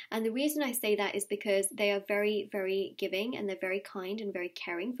thing. And the reason I say that is because they are very, very giving, and they're very kind and very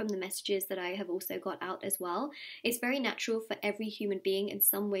caring from the messages that I have also got out as well. It's very natural for every human being in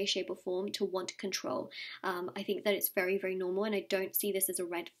some way, shape or form to want control. I think that it's very, very normal, and I don't see this as a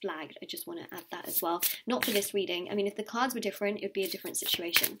red flag. I just want to add that as well. Not for this reading. I mean, if the cards were different, it would be a different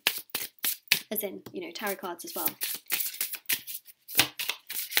situation. As in, tarot cards as well.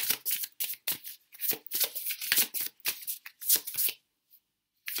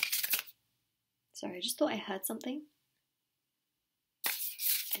 Sorry, I just thought I heard something.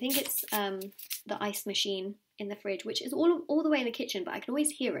 I think it's the ice machine in the fridge, which is all the way in the kitchen, but I can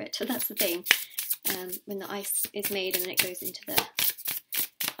always hear it. So that's the thing. When the ice is made and then it goes into the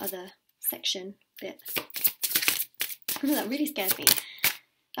other section bit. That really scared me.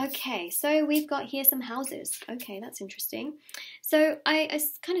 Okay, so we've got here some houses. Okay, that's interesting. So I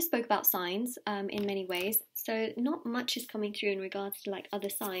kind of spoke about signs in many ways. So not much is coming through in regards to like other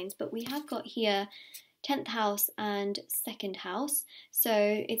signs, but we have got here 10th house and 2nd house. So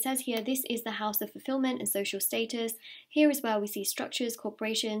it says here, this is the house of fulfillment and social status. Here is where we see structures,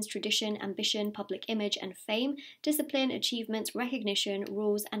 corporations, tradition, ambition, public image and fame, discipline, achievements, recognition,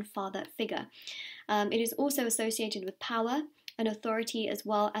 rules and father figure. It is also associated with power, an authority as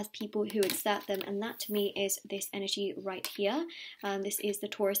well as people who exert them, and that to me is this energy right here. This is the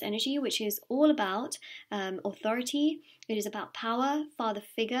Taurus energy, which is all about authority. It is about power, father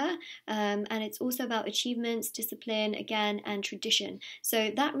figure, and it's also about achievements, discipline, again, and tradition.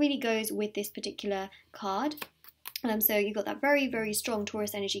 So that really goes with this particular card. So you've got that very, very strong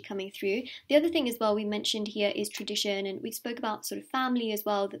Taurus energy coming through. The other thing as well we mentioned here is tradition, and we spoke about sort of family as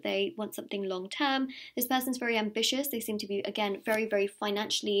well, that they want something long term. This person's very ambitious. They seem to be, again, very, very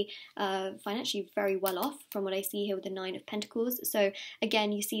financially very well off from what I see here with the Nine of Pentacles. So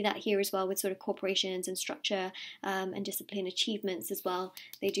again, you see that here as well with sort of corporations and structure and discipline, achievements as well.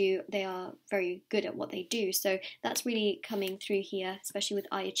 They are very good at what they do. So that's really coming through here, especially with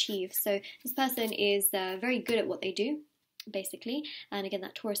I achieve. So this person is very good at what they do, basically, and again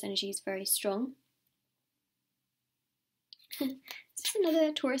that Taurus energy is very strong. This is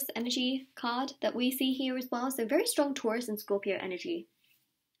another Taurus energy card that we see here as well, so very strong Taurus and Scorpio energy,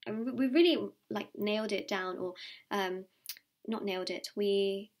 and we really like nailed it down, or not nailed it,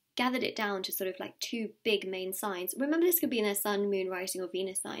 we gathered it down to sort of like two big main signs. Remember, this could be in their Sun, Moon, Rising, or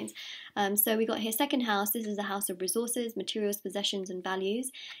Venus signs. So we got here second house. This is the house of resources, materials, possessions, and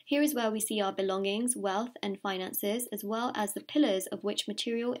values. Here is where we see our belongings, wealth, and finances, as well as the pillars of which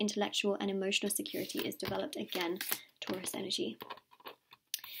material, intellectual, and emotional security is developed. Again, Taurus energy.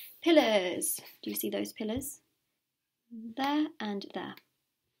 Pillars. Do you see those pillars? There and there.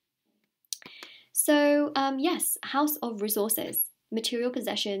 So yes, house of resources, material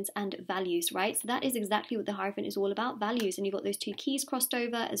possessions and values, right? So that is exactly what the Hierophant is all about, values. And you've got those two keys crossed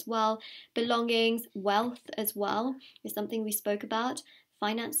over as well. Belongings, wealth as well is something we spoke about.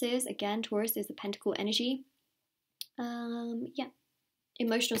 Finances, again, Taurus is the Pentacle energy. Yeah,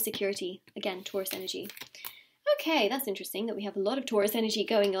 emotional security, again, Taurus energy. Okay, that's interesting that we have a lot of Taurus energy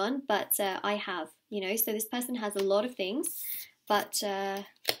going on, but I have, so this person has a lot of things, but,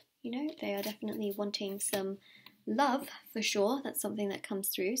 they are definitely wanting some love for sure. That's something that comes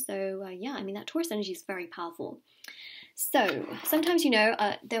through. So yeah, I mean, that Taurus energy is very powerful. So sometimes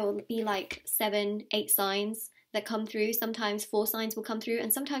there will be like 7, 8 signs that come through. Sometimes 4 signs will come through,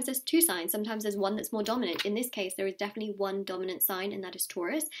 and sometimes there's 2 signs. Sometimes there's one that's more dominant. In this case, there is definitely one dominant sign, and that is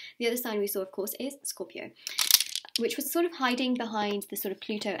Taurus. The other sign we saw, of course, is Scorpio, which was sort of hiding behind the sort of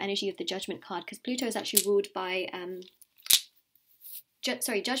Pluto energy of the Judgment card, because Pluto is actually ruled by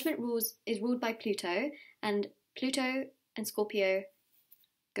Judgment is ruled by Pluto, and Pluto and Scorpio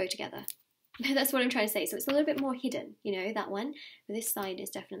go together. That's what I'm trying to say. So it's a little bit more hidden, that one. But this side is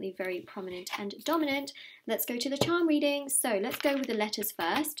definitely very prominent and dominant. Let's go to the charm reading. So let's go with the letters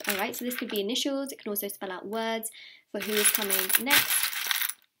first. All right, so this could be initials. It can also spell out words for who is coming next.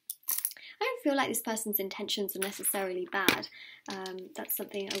 I don't feel like this person's intentions are necessarily bad. That's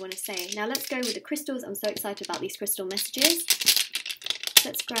something I want to say. Now let's go with the crystals. I'm so excited about these crystal messages.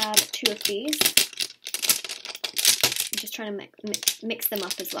 Let's grab 2 of these. I'm just trying to mix them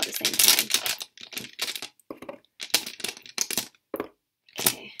up as well at the same time.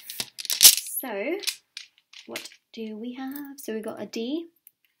 Okay, so what do we have? So we got a D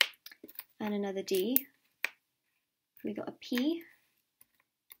and another D. We got a P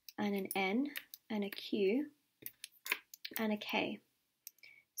and an N and a Q and a K.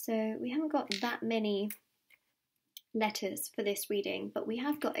 So we haven't got that many letters for this reading, but we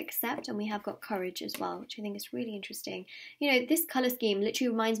have got accept and we have got courage as well, which I think is really interesting. This colour scheme literally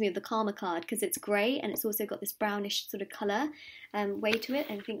reminds me of the Karma card, because it's grey and it's also got this brownish sort of colour way to it,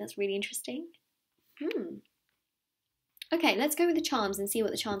 and I think that's really interesting. Okay, let's go with the charms and see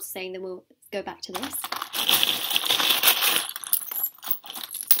what the charms are saying, then we'll go back to this.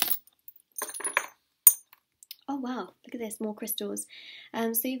 Oh wow, look at this, more crystals.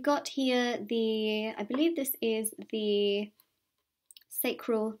 So you've got here I believe this is the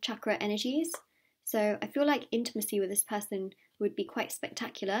sacral chakra energies. So I feel like intimacy with this person would be quite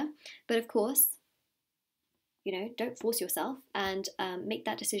spectacular. But of course, don't force yourself and make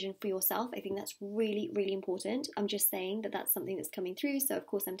that decision for yourself. I think that's really, really important. I'm just saying that that's something that's coming through. So of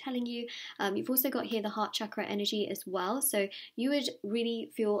course I'm telling you. You've also got here the heart chakra energy as well. So you would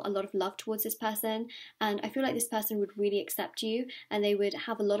really feel a lot of love towards this person. And I feel like this person would really accept you, and they would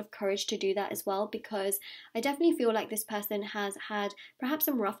have a lot of courage to do that as well, because I definitely feel like this person has had perhaps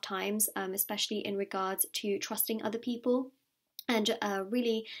some rough times, especially in regards to trusting other people. And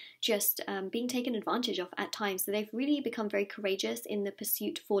really just being taken advantage of at times. So they've really become very courageous in the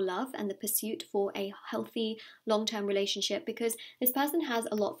pursuit for love and the pursuit for a healthy long-term relationship, because this person has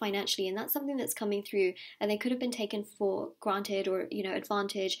a lot financially, and that's something that's coming through, and they could have been taken for granted or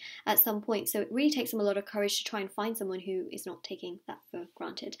advantage at some point. So it really takes them a lot of courage to try and find someone who is not taking that for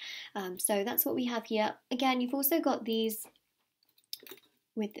granted. So that's what we have here. Again, you've also got these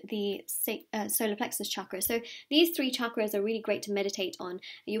with the solar plexus chakra. So these 3 chakras are really great to meditate on.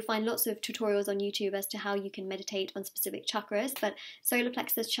 You'll find lots of tutorials on YouTube as to how you can meditate on specific chakras, but solar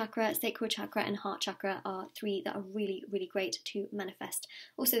plexus chakra, sacral chakra, and heart chakra are 3 that are really, really great to manifest.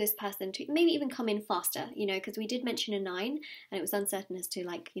 Also this person to maybe even come in faster, you know, because we did mention a 9 and it was uncertain as to,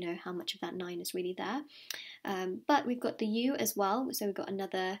 like, you know, how much of that 9 is really there. But we've got the U as well, so we've got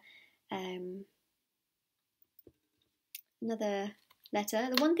another letter.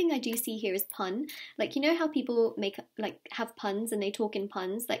 The one thing I do see here is pun. Like, you know how people have puns and they talk in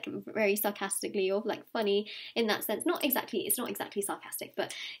puns, like very sarcastically or like funny in that sense. It's not exactly sarcastic,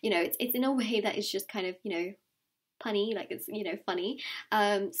 but you know, it's in a way that is just kind of, you know, punny, like it's, you know, funny.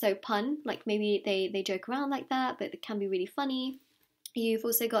 So pun, like maybe they joke around like that, but it can be really funny. You've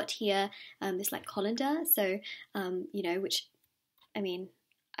also got here this like colander, so you know, which, I mean,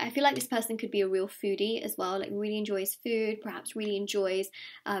 I feel like this person could be a real foodie as well, like really enjoys food, perhaps really enjoys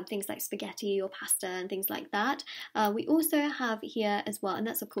things like spaghetti or pasta and things like that. We also have here as well, and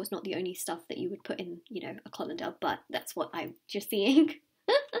that's of course not the only stuff that you would put in, you know, a colander, but that's what I'm just seeing.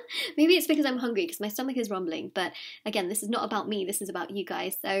 Maybe it's because I'm hungry, because my stomach is rumbling, but again, this is not about me, this is about you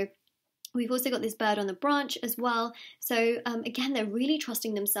guys. So we've also got this bird on the branch as well. So again, they're really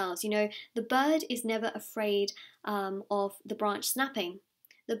trusting themselves. You know, the bird is never afraid of the branch snapping.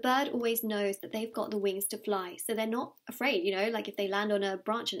 The bird always knows that they've got the wings to fly, so they're not afraid, you know, like if they land on a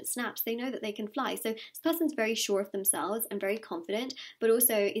branch and it snaps, they know that they can fly. So this person's very sure of themselves and very confident, but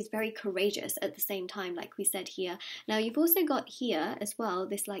also is very courageous at the same time, like we said here. Now you've also got here as well,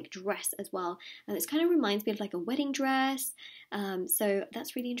 this like dress as well, and this kind of reminds me of like a wedding dress. So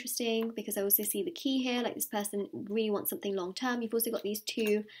that's really interesting, because I also see the key here, like this person really wants something long term. You've also got these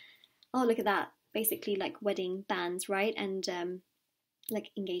 2, oh look at that, basically like wedding bands, right? And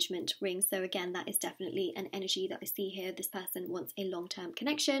like engagement rings. So again, that is definitely an energy that I see here. This person wants a long-term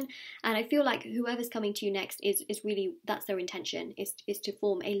connection, and I feel like whoever's coming to you next is really, that's their intention, is to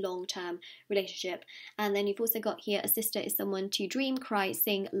form a long-term relationship. And then you've also got here, a sister is someone to dream, cry,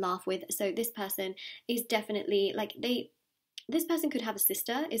 sing, laugh with. So this person is definitely like, this person could have a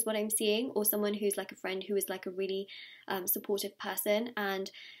sister is what I'm seeing, or someone who's like a friend who is like a really supportive person,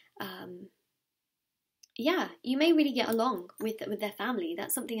 and yeah, you may really get along with their family.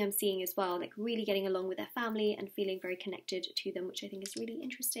 That's something I'm seeing as well, like really getting along with their family and feeling very connected to them, which I think is really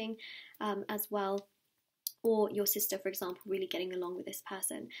interesting as well. Or your sister, for example, really getting along with this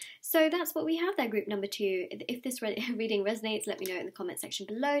person. So that's what we have there, group number 2. If this reading resonates, let me know in the comment section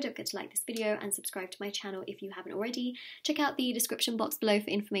below. Don't forget to like this video and subscribe to my channel if you haven't already. Check out the description box below for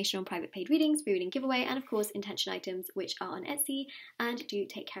information on private paid readings, free reading giveaway, and of course intention items, which are on Etsy. And do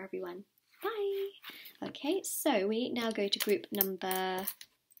take care, everyone. Bye! Okay, so we now go to group number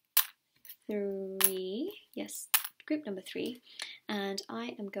 3. Yes, group number 3. And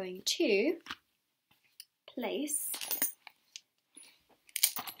I am going to place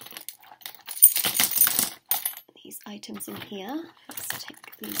these items in here. Let's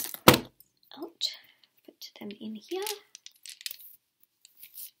take these out, put them in here.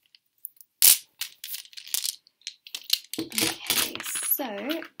 Okay, so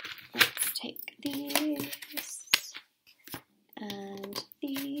let's take these and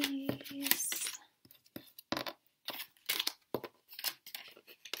these.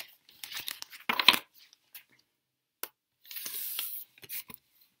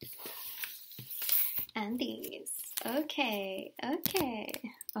 And these. Okay, okay.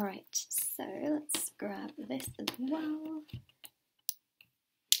 Alright, so let's grab this as well.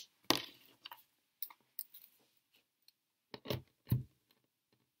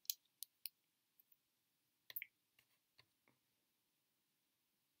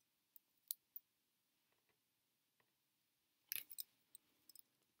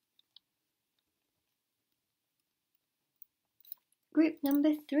 Group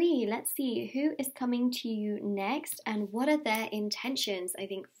number 3, let's see who is coming to you next and what are their intentions. I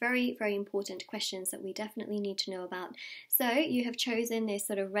think very, very important questions that we definitely need to know about. So you have chosen this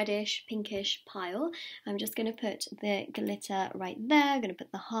sort of reddish, pinkish pile. I'm just going to put the glitter right there. I'm going to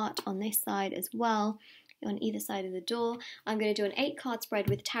put the heart on this side as well, on either side of the door. I'm going to do an 8-card spread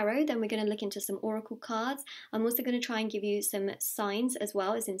with tarot, then we're going to look into some oracle cards. I'm also going to try and give you some signs as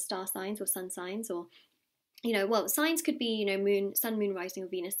well, as in star signs or sun signs, or well, signs could be, moon, sun, moon, rising, or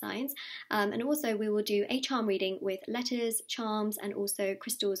Venus signs. And also we will do a charm reading with letters, charms, and also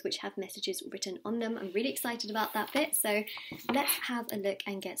crystals which have messages written on them. I'm really excited about that bit. So let's have a look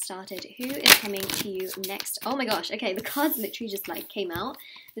and get started. Who is coming to you next? Oh my gosh, okay, the cards literally just came out.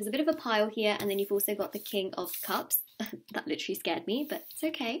 There's a bit of a pile here, and then you've also got the King of Cups. That literally scared me, but it's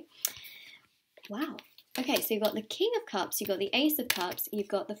okay. Wow. Okay, so you've got the King of Cups, you've got the Ace of Cups, you've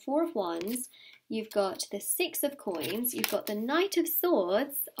got the Four of Wands, you've got the Six of Coins, you've got the Knight of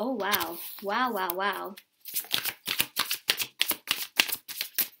Swords. Oh, wow. Wow, wow, wow.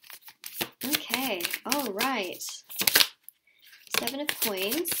 Okay, all right. Seven of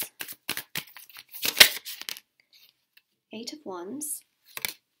Coins, Eight of Wands.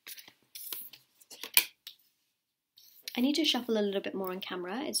 I need to shuffle a little bit more on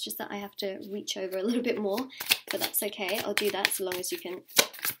camera. It's just that I have to reach over a little bit more, but that's okay. I'll do that so long as you can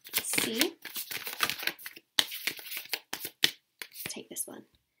see. Take this one.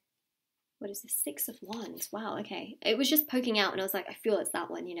 What is this? Six of Wands. Wow, okay. It was just poking out and I was like, I feel it's that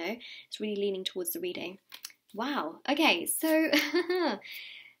one, you know? It's really leaning towards the reading. Wow. Okay, so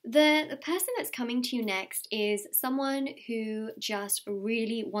the person that's coming to you next is someone who just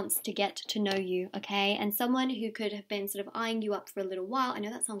really wants to get to know you, okay? And someone who could have been sort of eyeing you up for a little while. I know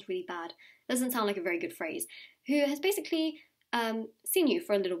that sounds really bad. Doesn't sound like a very good phrase. Who has basically seen you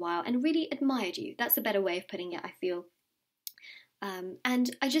for a little while and really admired you. That's a better way of putting it, I feel.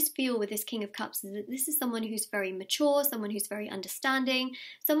 And I just feel with this King of Cups that this is someone who's very mature, someone who's very understanding,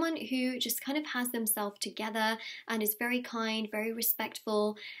 someone who just kind of has themselves together and is very kind, very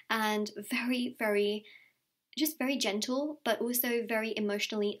respectful, and very, very, just very gentle, but also very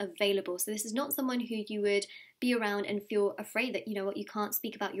emotionally available. So this is not someone who you would be around and feel afraid that, you know what, you can't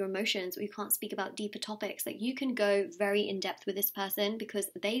speak about your emotions or you can't speak about deeper topics. Like, you can go very in depth with this person because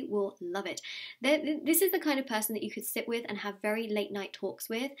they will love it. This is the kind of person that you could sit with and have very late night talks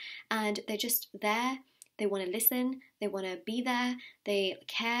with, and they're just there. They want to listen, they want to be there, they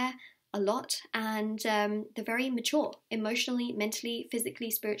care a lot, and they're very mature, emotionally, mentally,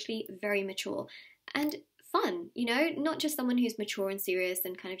 physically, spiritually, very mature. And fun, you know, not just someone who's mature and serious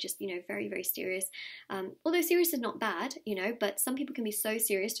and kind of just, you know, very, very serious. Although serious is not bad, you know, but some people can be so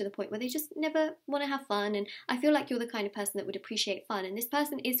serious to the point where they just never want to have fun. And I feel like you're the kind of person that would appreciate fun. And this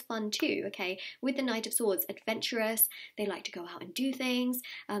person is fun too, okay? With the Knight of Swords, adventurous, they like to go out and do things.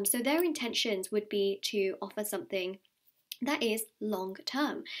 So their intentions would be to offer something that is long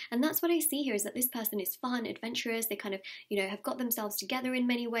term. And that's what I see here, is that this person is fun, adventurous, they kind of, you know, have got themselves together in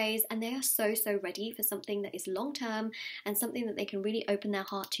many ways, and they are so, so ready for something that is long term and something that they can really open their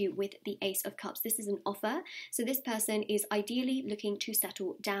heart to with the Ace of Cups. This is an offer. So this person is ideally looking to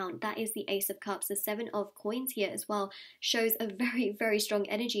settle down. That is the Ace of Cups. The Seven of Coins here as well shows a very, very strong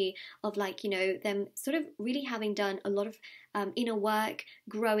energy of, like, you know, them sort of really having done a lot of inner work,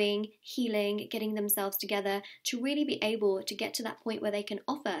 growing, healing, getting themselves together to really be able to get to that point where they can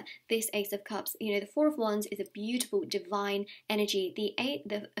offer this Ace of Cups. You know, the Four of Wands is a beautiful, divine energy.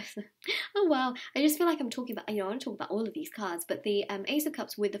 Oh wow, I just feel like I'm talking about, you know, I want to talk about all of these cards, but the Ace of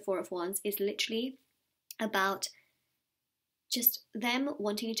Cups with the Four of Wands is literally about just them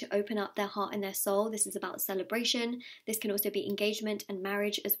wanting to open up their heart and their soul. This is about celebration. This can also be engagement and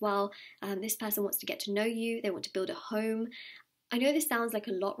marriage as well. This person wants to get to know you. They want to build a home. I know this sounds like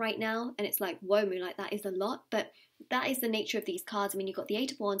a lot right now, and it's like, whoa, Moonlight, that is a lot, but that is the nature of these cards. I mean, you've got the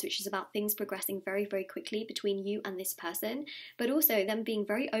Eight of Wands, which is about things progressing very, very quickly between you and this person, but also them being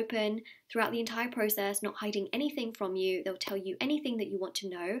very open throughout the entire process, not hiding anything from you. They'll tell you anything that you want to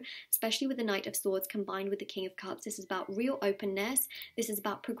know, especially with the Knight of Swords combined with the King of Cups. This is about real openness. This is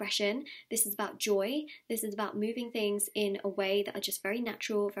about progression. This is about joy. This is about moving things in a way that are just very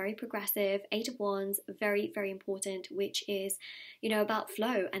natural, very progressive. Eight of Wands, very, very important, which is, you know, about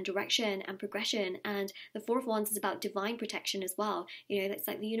flow and direction and progression. And the Four of Wands is about divine protection as well. You know, it's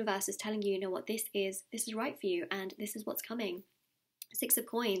like the universe is telling you, you know what, this is right for you, and this is what's coming. Six of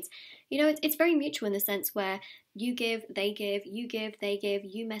Coins, you know, it's very mutual in the sense where you give, they give, you give, they give,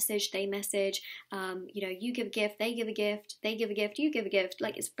 you message, they message, you know, you give a gift, they give a gift, they give a gift, you give a gift.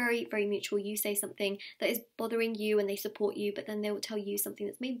 Like, it's very, very mutual. You say something that is bothering you and they support you, but then they will tell you something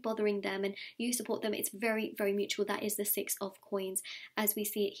that's maybe bothering them and you support them. It's very, very mutual. That is the Six of Coins. As we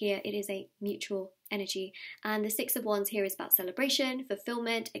see it here, it is a mutual energy. And the Six of Wands here is about celebration,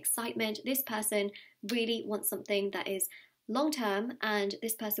 fulfillment, excitement. This person really wants something that is long term, and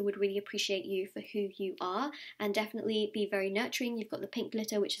this person would really appreciate you for who you are and definitely be very nurturing. You've got the pink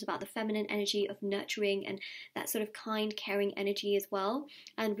glitter, which is about the feminine energy of nurturing and that sort of kind, caring energy as well,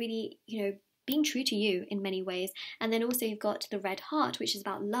 and really, you know, being true to you in many ways. And then also you've got the red heart, which is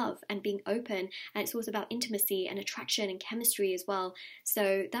about love and being open, and it's also about intimacy and attraction and chemistry as well.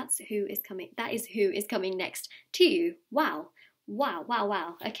 So that's who is coming. That is who is coming next to you. Wow, wow, wow,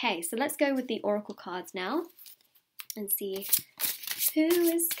 wow. Okay, so let's go with the oracle cards now and see who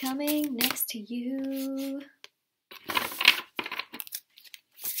is coming next to you.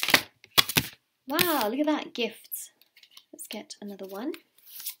 Wow, look at that, gifts. Let's get another one.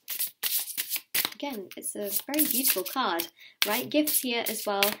 again, it's a very beautiful card, right? Gifts here as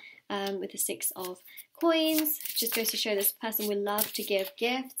well, with the 6 of coins. Just goes to show this person will love to give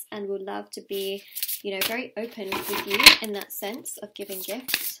gifts and will love to be, you know, very open with you in that sense of giving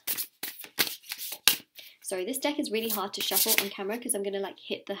gifts. Sorry, this deck is really hard to shuffle on camera because I'm going to like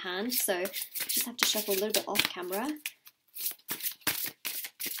hit the hand, so I just have to shuffle a little bit off camera.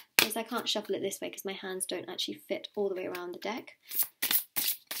 Because I can't shuffle it this way because my hands don't actually fit all the way around the deck.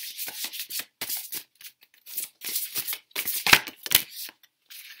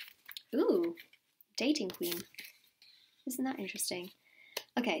 Ooh, dating queen. Isn't that interesting?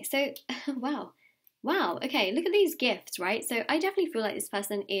 Okay, so, wow, okay, look at these gifts, right? So I definitely feel like this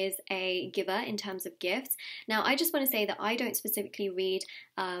person is a giver in terms of gifts. Now, I just want to say that I don't specifically read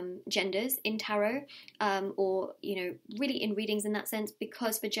genders in tarot or, you know, really in readings in that sense,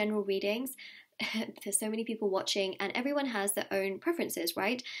 because for general readings, there's so many people watching and everyone has their own preferences,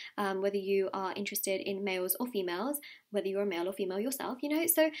 right? Whether you are interested in males or females, whether you're a male or female yourself, you know.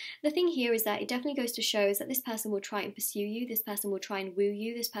 So the thing here is that it definitely goes to show that this person will try and pursue you, this person will try and woo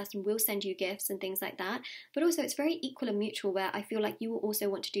you, this person will send you gifts and things like that. But also it's very equal and mutual, where I feel like you will also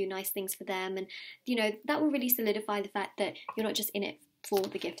want to do nice things for them, and you know, that will really solidify the fact that you're not just in it for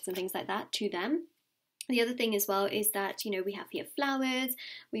the gifts and things like that to them. The other thing as well is that, you know, we have here flowers.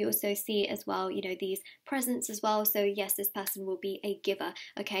 We also see as well, you know, these presents as well. So yes, this person will be a giver,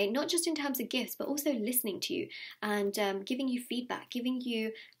 okay? Not just in terms of gifts, but also listening to you and giving you feedback, giving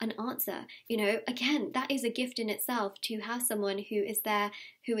you an answer. You know, again, that is a gift in itself, to have someone who is there,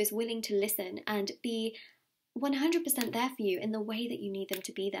 who is willing to listen and be 100% there for you in the way that you need them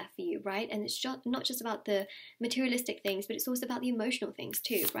to be there for you, right? And it's not just about the materialistic things, but it's also about the emotional things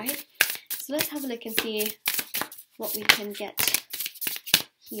too, right? So let's have a look and see what we can get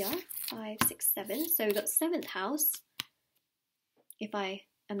here. 5, 6, 7. So we've got 7th house, if I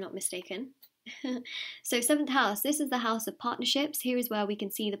am not mistaken. So 7th house, this is the house of partnerships. Here is where we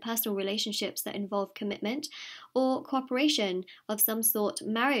can see the personal relationships that involve commitment or cooperation of some sort,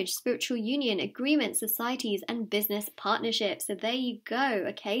 marriage, spiritual union, agreements, societies, and business partnerships. So there you go.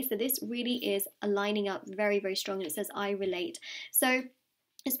 Okay, so this really is aligning up very, very strong, and it says I relate. So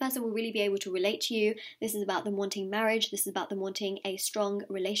this person will really be able to relate to you. This is about them wanting marriage. This is about them wanting a strong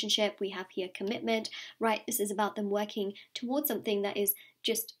relationship. We have here commitment, right? This is about them working towards something that is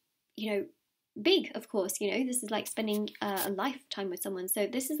just, you know, big, of course. You know, this is like spending a lifetime with someone. So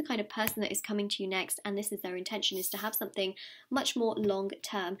this is the kind of person that is coming to you next, and this is their intention, is to have something much more long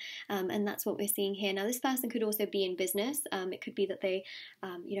term, and that's what we're seeing here. Now, this person could also be in business. It could be that they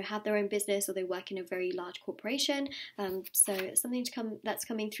you know, have their own business, or they work in a very large corporation. So something that's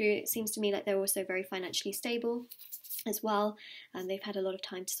coming through. It seems to me like they're also very financially stable as well, and they've had a lot of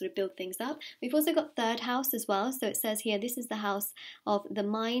time to sort of build things up. We've also got 3rd house as well. So it says here, this is the house of the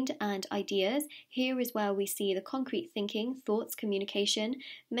mind and ideas. Here is where we see the concrete thinking, thoughts, communication,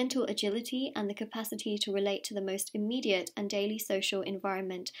 mental agility, and the capacity to relate to the most immediate and daily social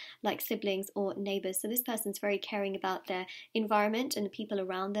environment, like siblings or neighbors. So this person's very caring about their environment and the people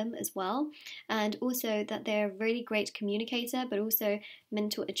around them as well, and also that they're a really great communicator, but also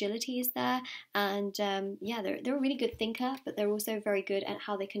mental agility is there, and yeah, they're a really good thinker, but they're also very good at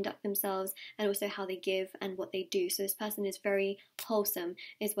how they conduct themselves and also how they give and what they do. So this person is very wholesome,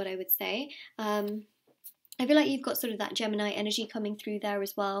 is what I would say. I feel like you've got sort of that Gemini energy coming through there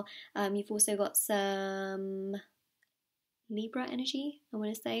as well. You've also got some Libra energy, I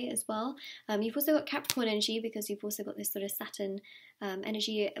want to say, as well. You've also got Capricorn energy, because you've also got this sort of Saturn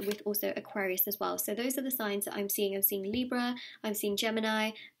energy with also Aquarius as well. So those are the signs that I'm seeing. I'm seeing Libra, I'm seeing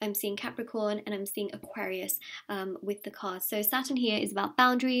Gemini, I'm seeing Capricorn, and I'm seeing Aquarius with the cards. So Saturn here is about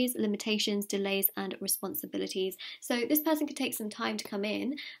boundaries, limitations, delays, and responsibilities. So this person could take some time to come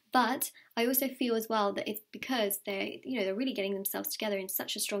in, but I also feel as well that it's because they're really getting themselves together in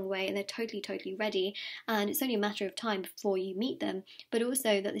such a strong way, and they're totally ready, and it's only a matter of time before you meet them. But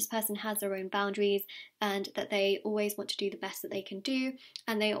also that this person has their own boundaries, and that they always want to do the best that they can do,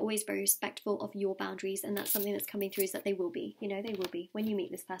 and they are always very respectful of your boundaries, and that's something that's coming through, is that they will be, they will be when you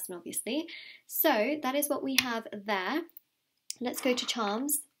meet this person, obviously. So that is what we have there. Let's go to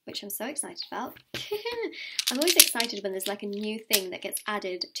charms, which I'm so excited about. I'm always excited when there's like a new thing that gets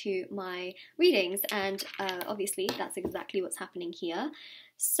added to my readings, and obviously that's exactly what's happening here.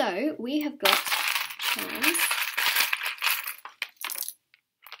 So we have got charms.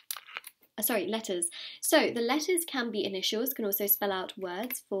 Sorry, letters. So the letters can be initials, can also spell out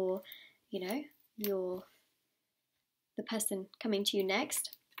words for, the person coming to you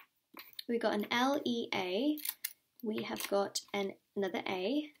next. We've got an L-E-A, we have got another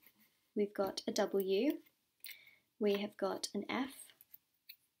A, we've got a W, we have got an F,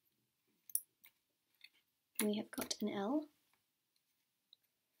 We have got an L.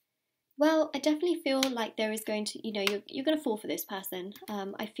 Well, I definitely feel like there is going to, you know, you're going to fall for this person.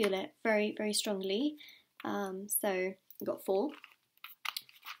 I feel it very, very strongly. So we've got 4.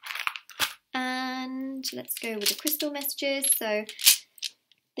 And let's go with the crystal messages. So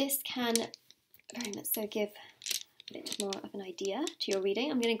this can very much so give a bit more of an idea to your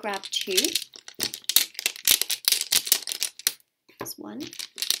reading. I'm going to grab 2. That's 1, 2.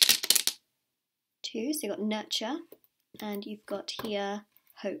 So you've got nurture, and you've got here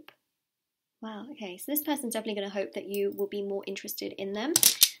hope. Wow, okay, so this person's definitely going to hope that you will be more interested in them.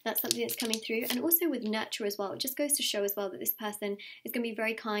 That's something that's coming through. And also with nurture as well, it just goes to show as well that this person is going to be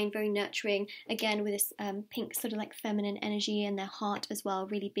very kind, very nurturing, again with this pink sort of like feminine energy and their heart as well,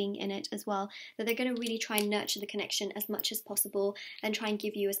 really being in it as well, that they're going to really try and nurture the connection as much as possible and try and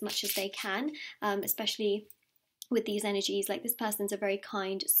give you as much as they can, especially with these energies. Like, this person's a very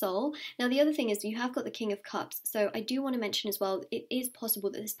kind soul. Now the other thing is you have got the King of Cups, so I do want to mention as well, it is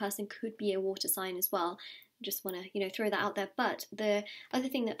possible that this person could be a water sign as well. Just want to, you know, throw that out there. But the other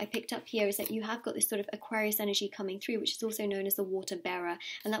thing that I picked up here is that you have got this sort of Aquarius energy coming through, which is also known as the water bearer,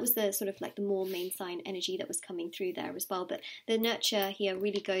 and that was the sort of like the more main sign energy that was coming through there as well. But the nurture here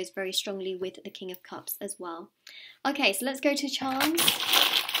really goes very strongly with the King of Cups as well. Okay, so let's go to charms.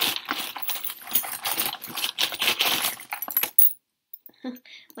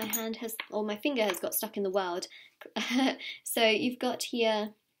 My hand has, or my finger has got stuck in the world. So you've got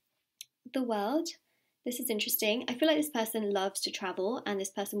here the world. This is interesting. I feel like this person loves to travel, and this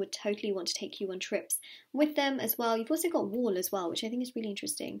person would totally want to take you on trips with them as well. You've also got wall as well, which I think is really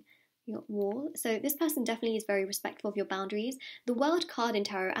interesting. You got wall. So this person definitely is very respectful of your boundaries. The World card in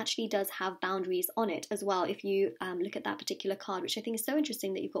tarot actually does have boundaries on it as well, if you look at that particular card, which I think is so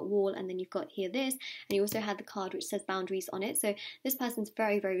interesting that you've got wall and then you've got here this, and you also had the card which says boundaries on it. So this person's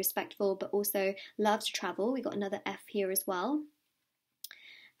very, very respectful, but also loves to travel. We got another F here as well.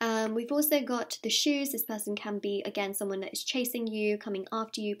 We've also got the shoes. This person can be, again, someone that is chasing you, coming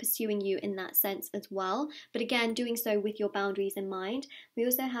after you, pursuing you in that sense as well. But again, doing so with your boundaries in mind. We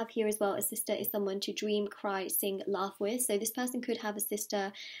also have here as well, a sister is someone to dream, cry, sing, laugh with. So this person could have a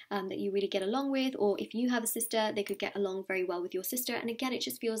sister that you really get along with, or if you have a sister, they could get along very well with your sister. And again, it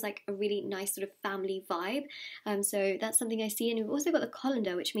just feels like a really nice sort of family vibe. So that's something I see. And we've also got the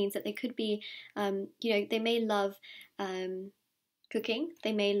colander, which means that they could be, you know, they may love cooking,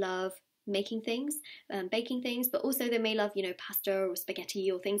 they may love making things, baking things, but also they may love, you know, pasta or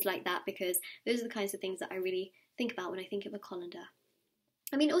spaghetti or things like that, because those are the kinds of things that I really think about when I think of a colander.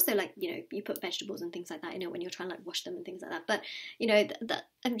 I mean, also, like, you know, you put vegetables and things like that, you know, when you're trying to like wash them and things like that, but you know, that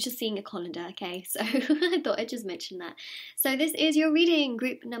I'm just seeing a colander, okay, so I thought I'd just mention that. So this is your reading,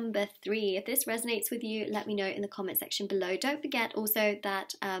 group number 3. If this resonates with you, let me know in the comment section below. Don't forget also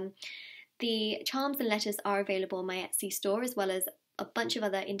that the charms and letters are available on my Etsy store, as well as a bunch of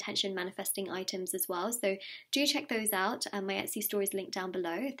other intention manifesting items as well, so do check those out. My Etsy store is linked down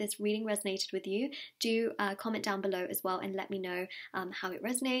below. If this reading resonated with you, do comment down below as well and let me know how it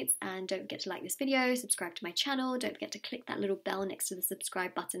resonates, and don't forget to like this video, subscribe to my channel, don't forget to click that little bell next to the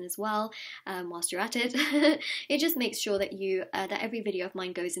subscribe button as well whilst you're at it. It just makes sure that you that every video of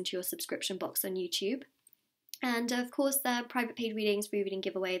mine goes into your subscription box on YouTube. And of course, the private paid readings, free reading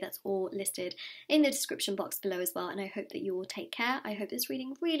giveaway, that's all listed in the description box below as well. And I hope that you all take care. I hope this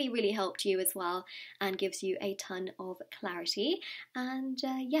reading really, really helped you as well and gives you a ton of clarity. And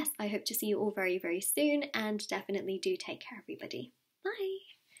yes, I hope to see you all very, very soon, and definitely do take care, everybody. Bye!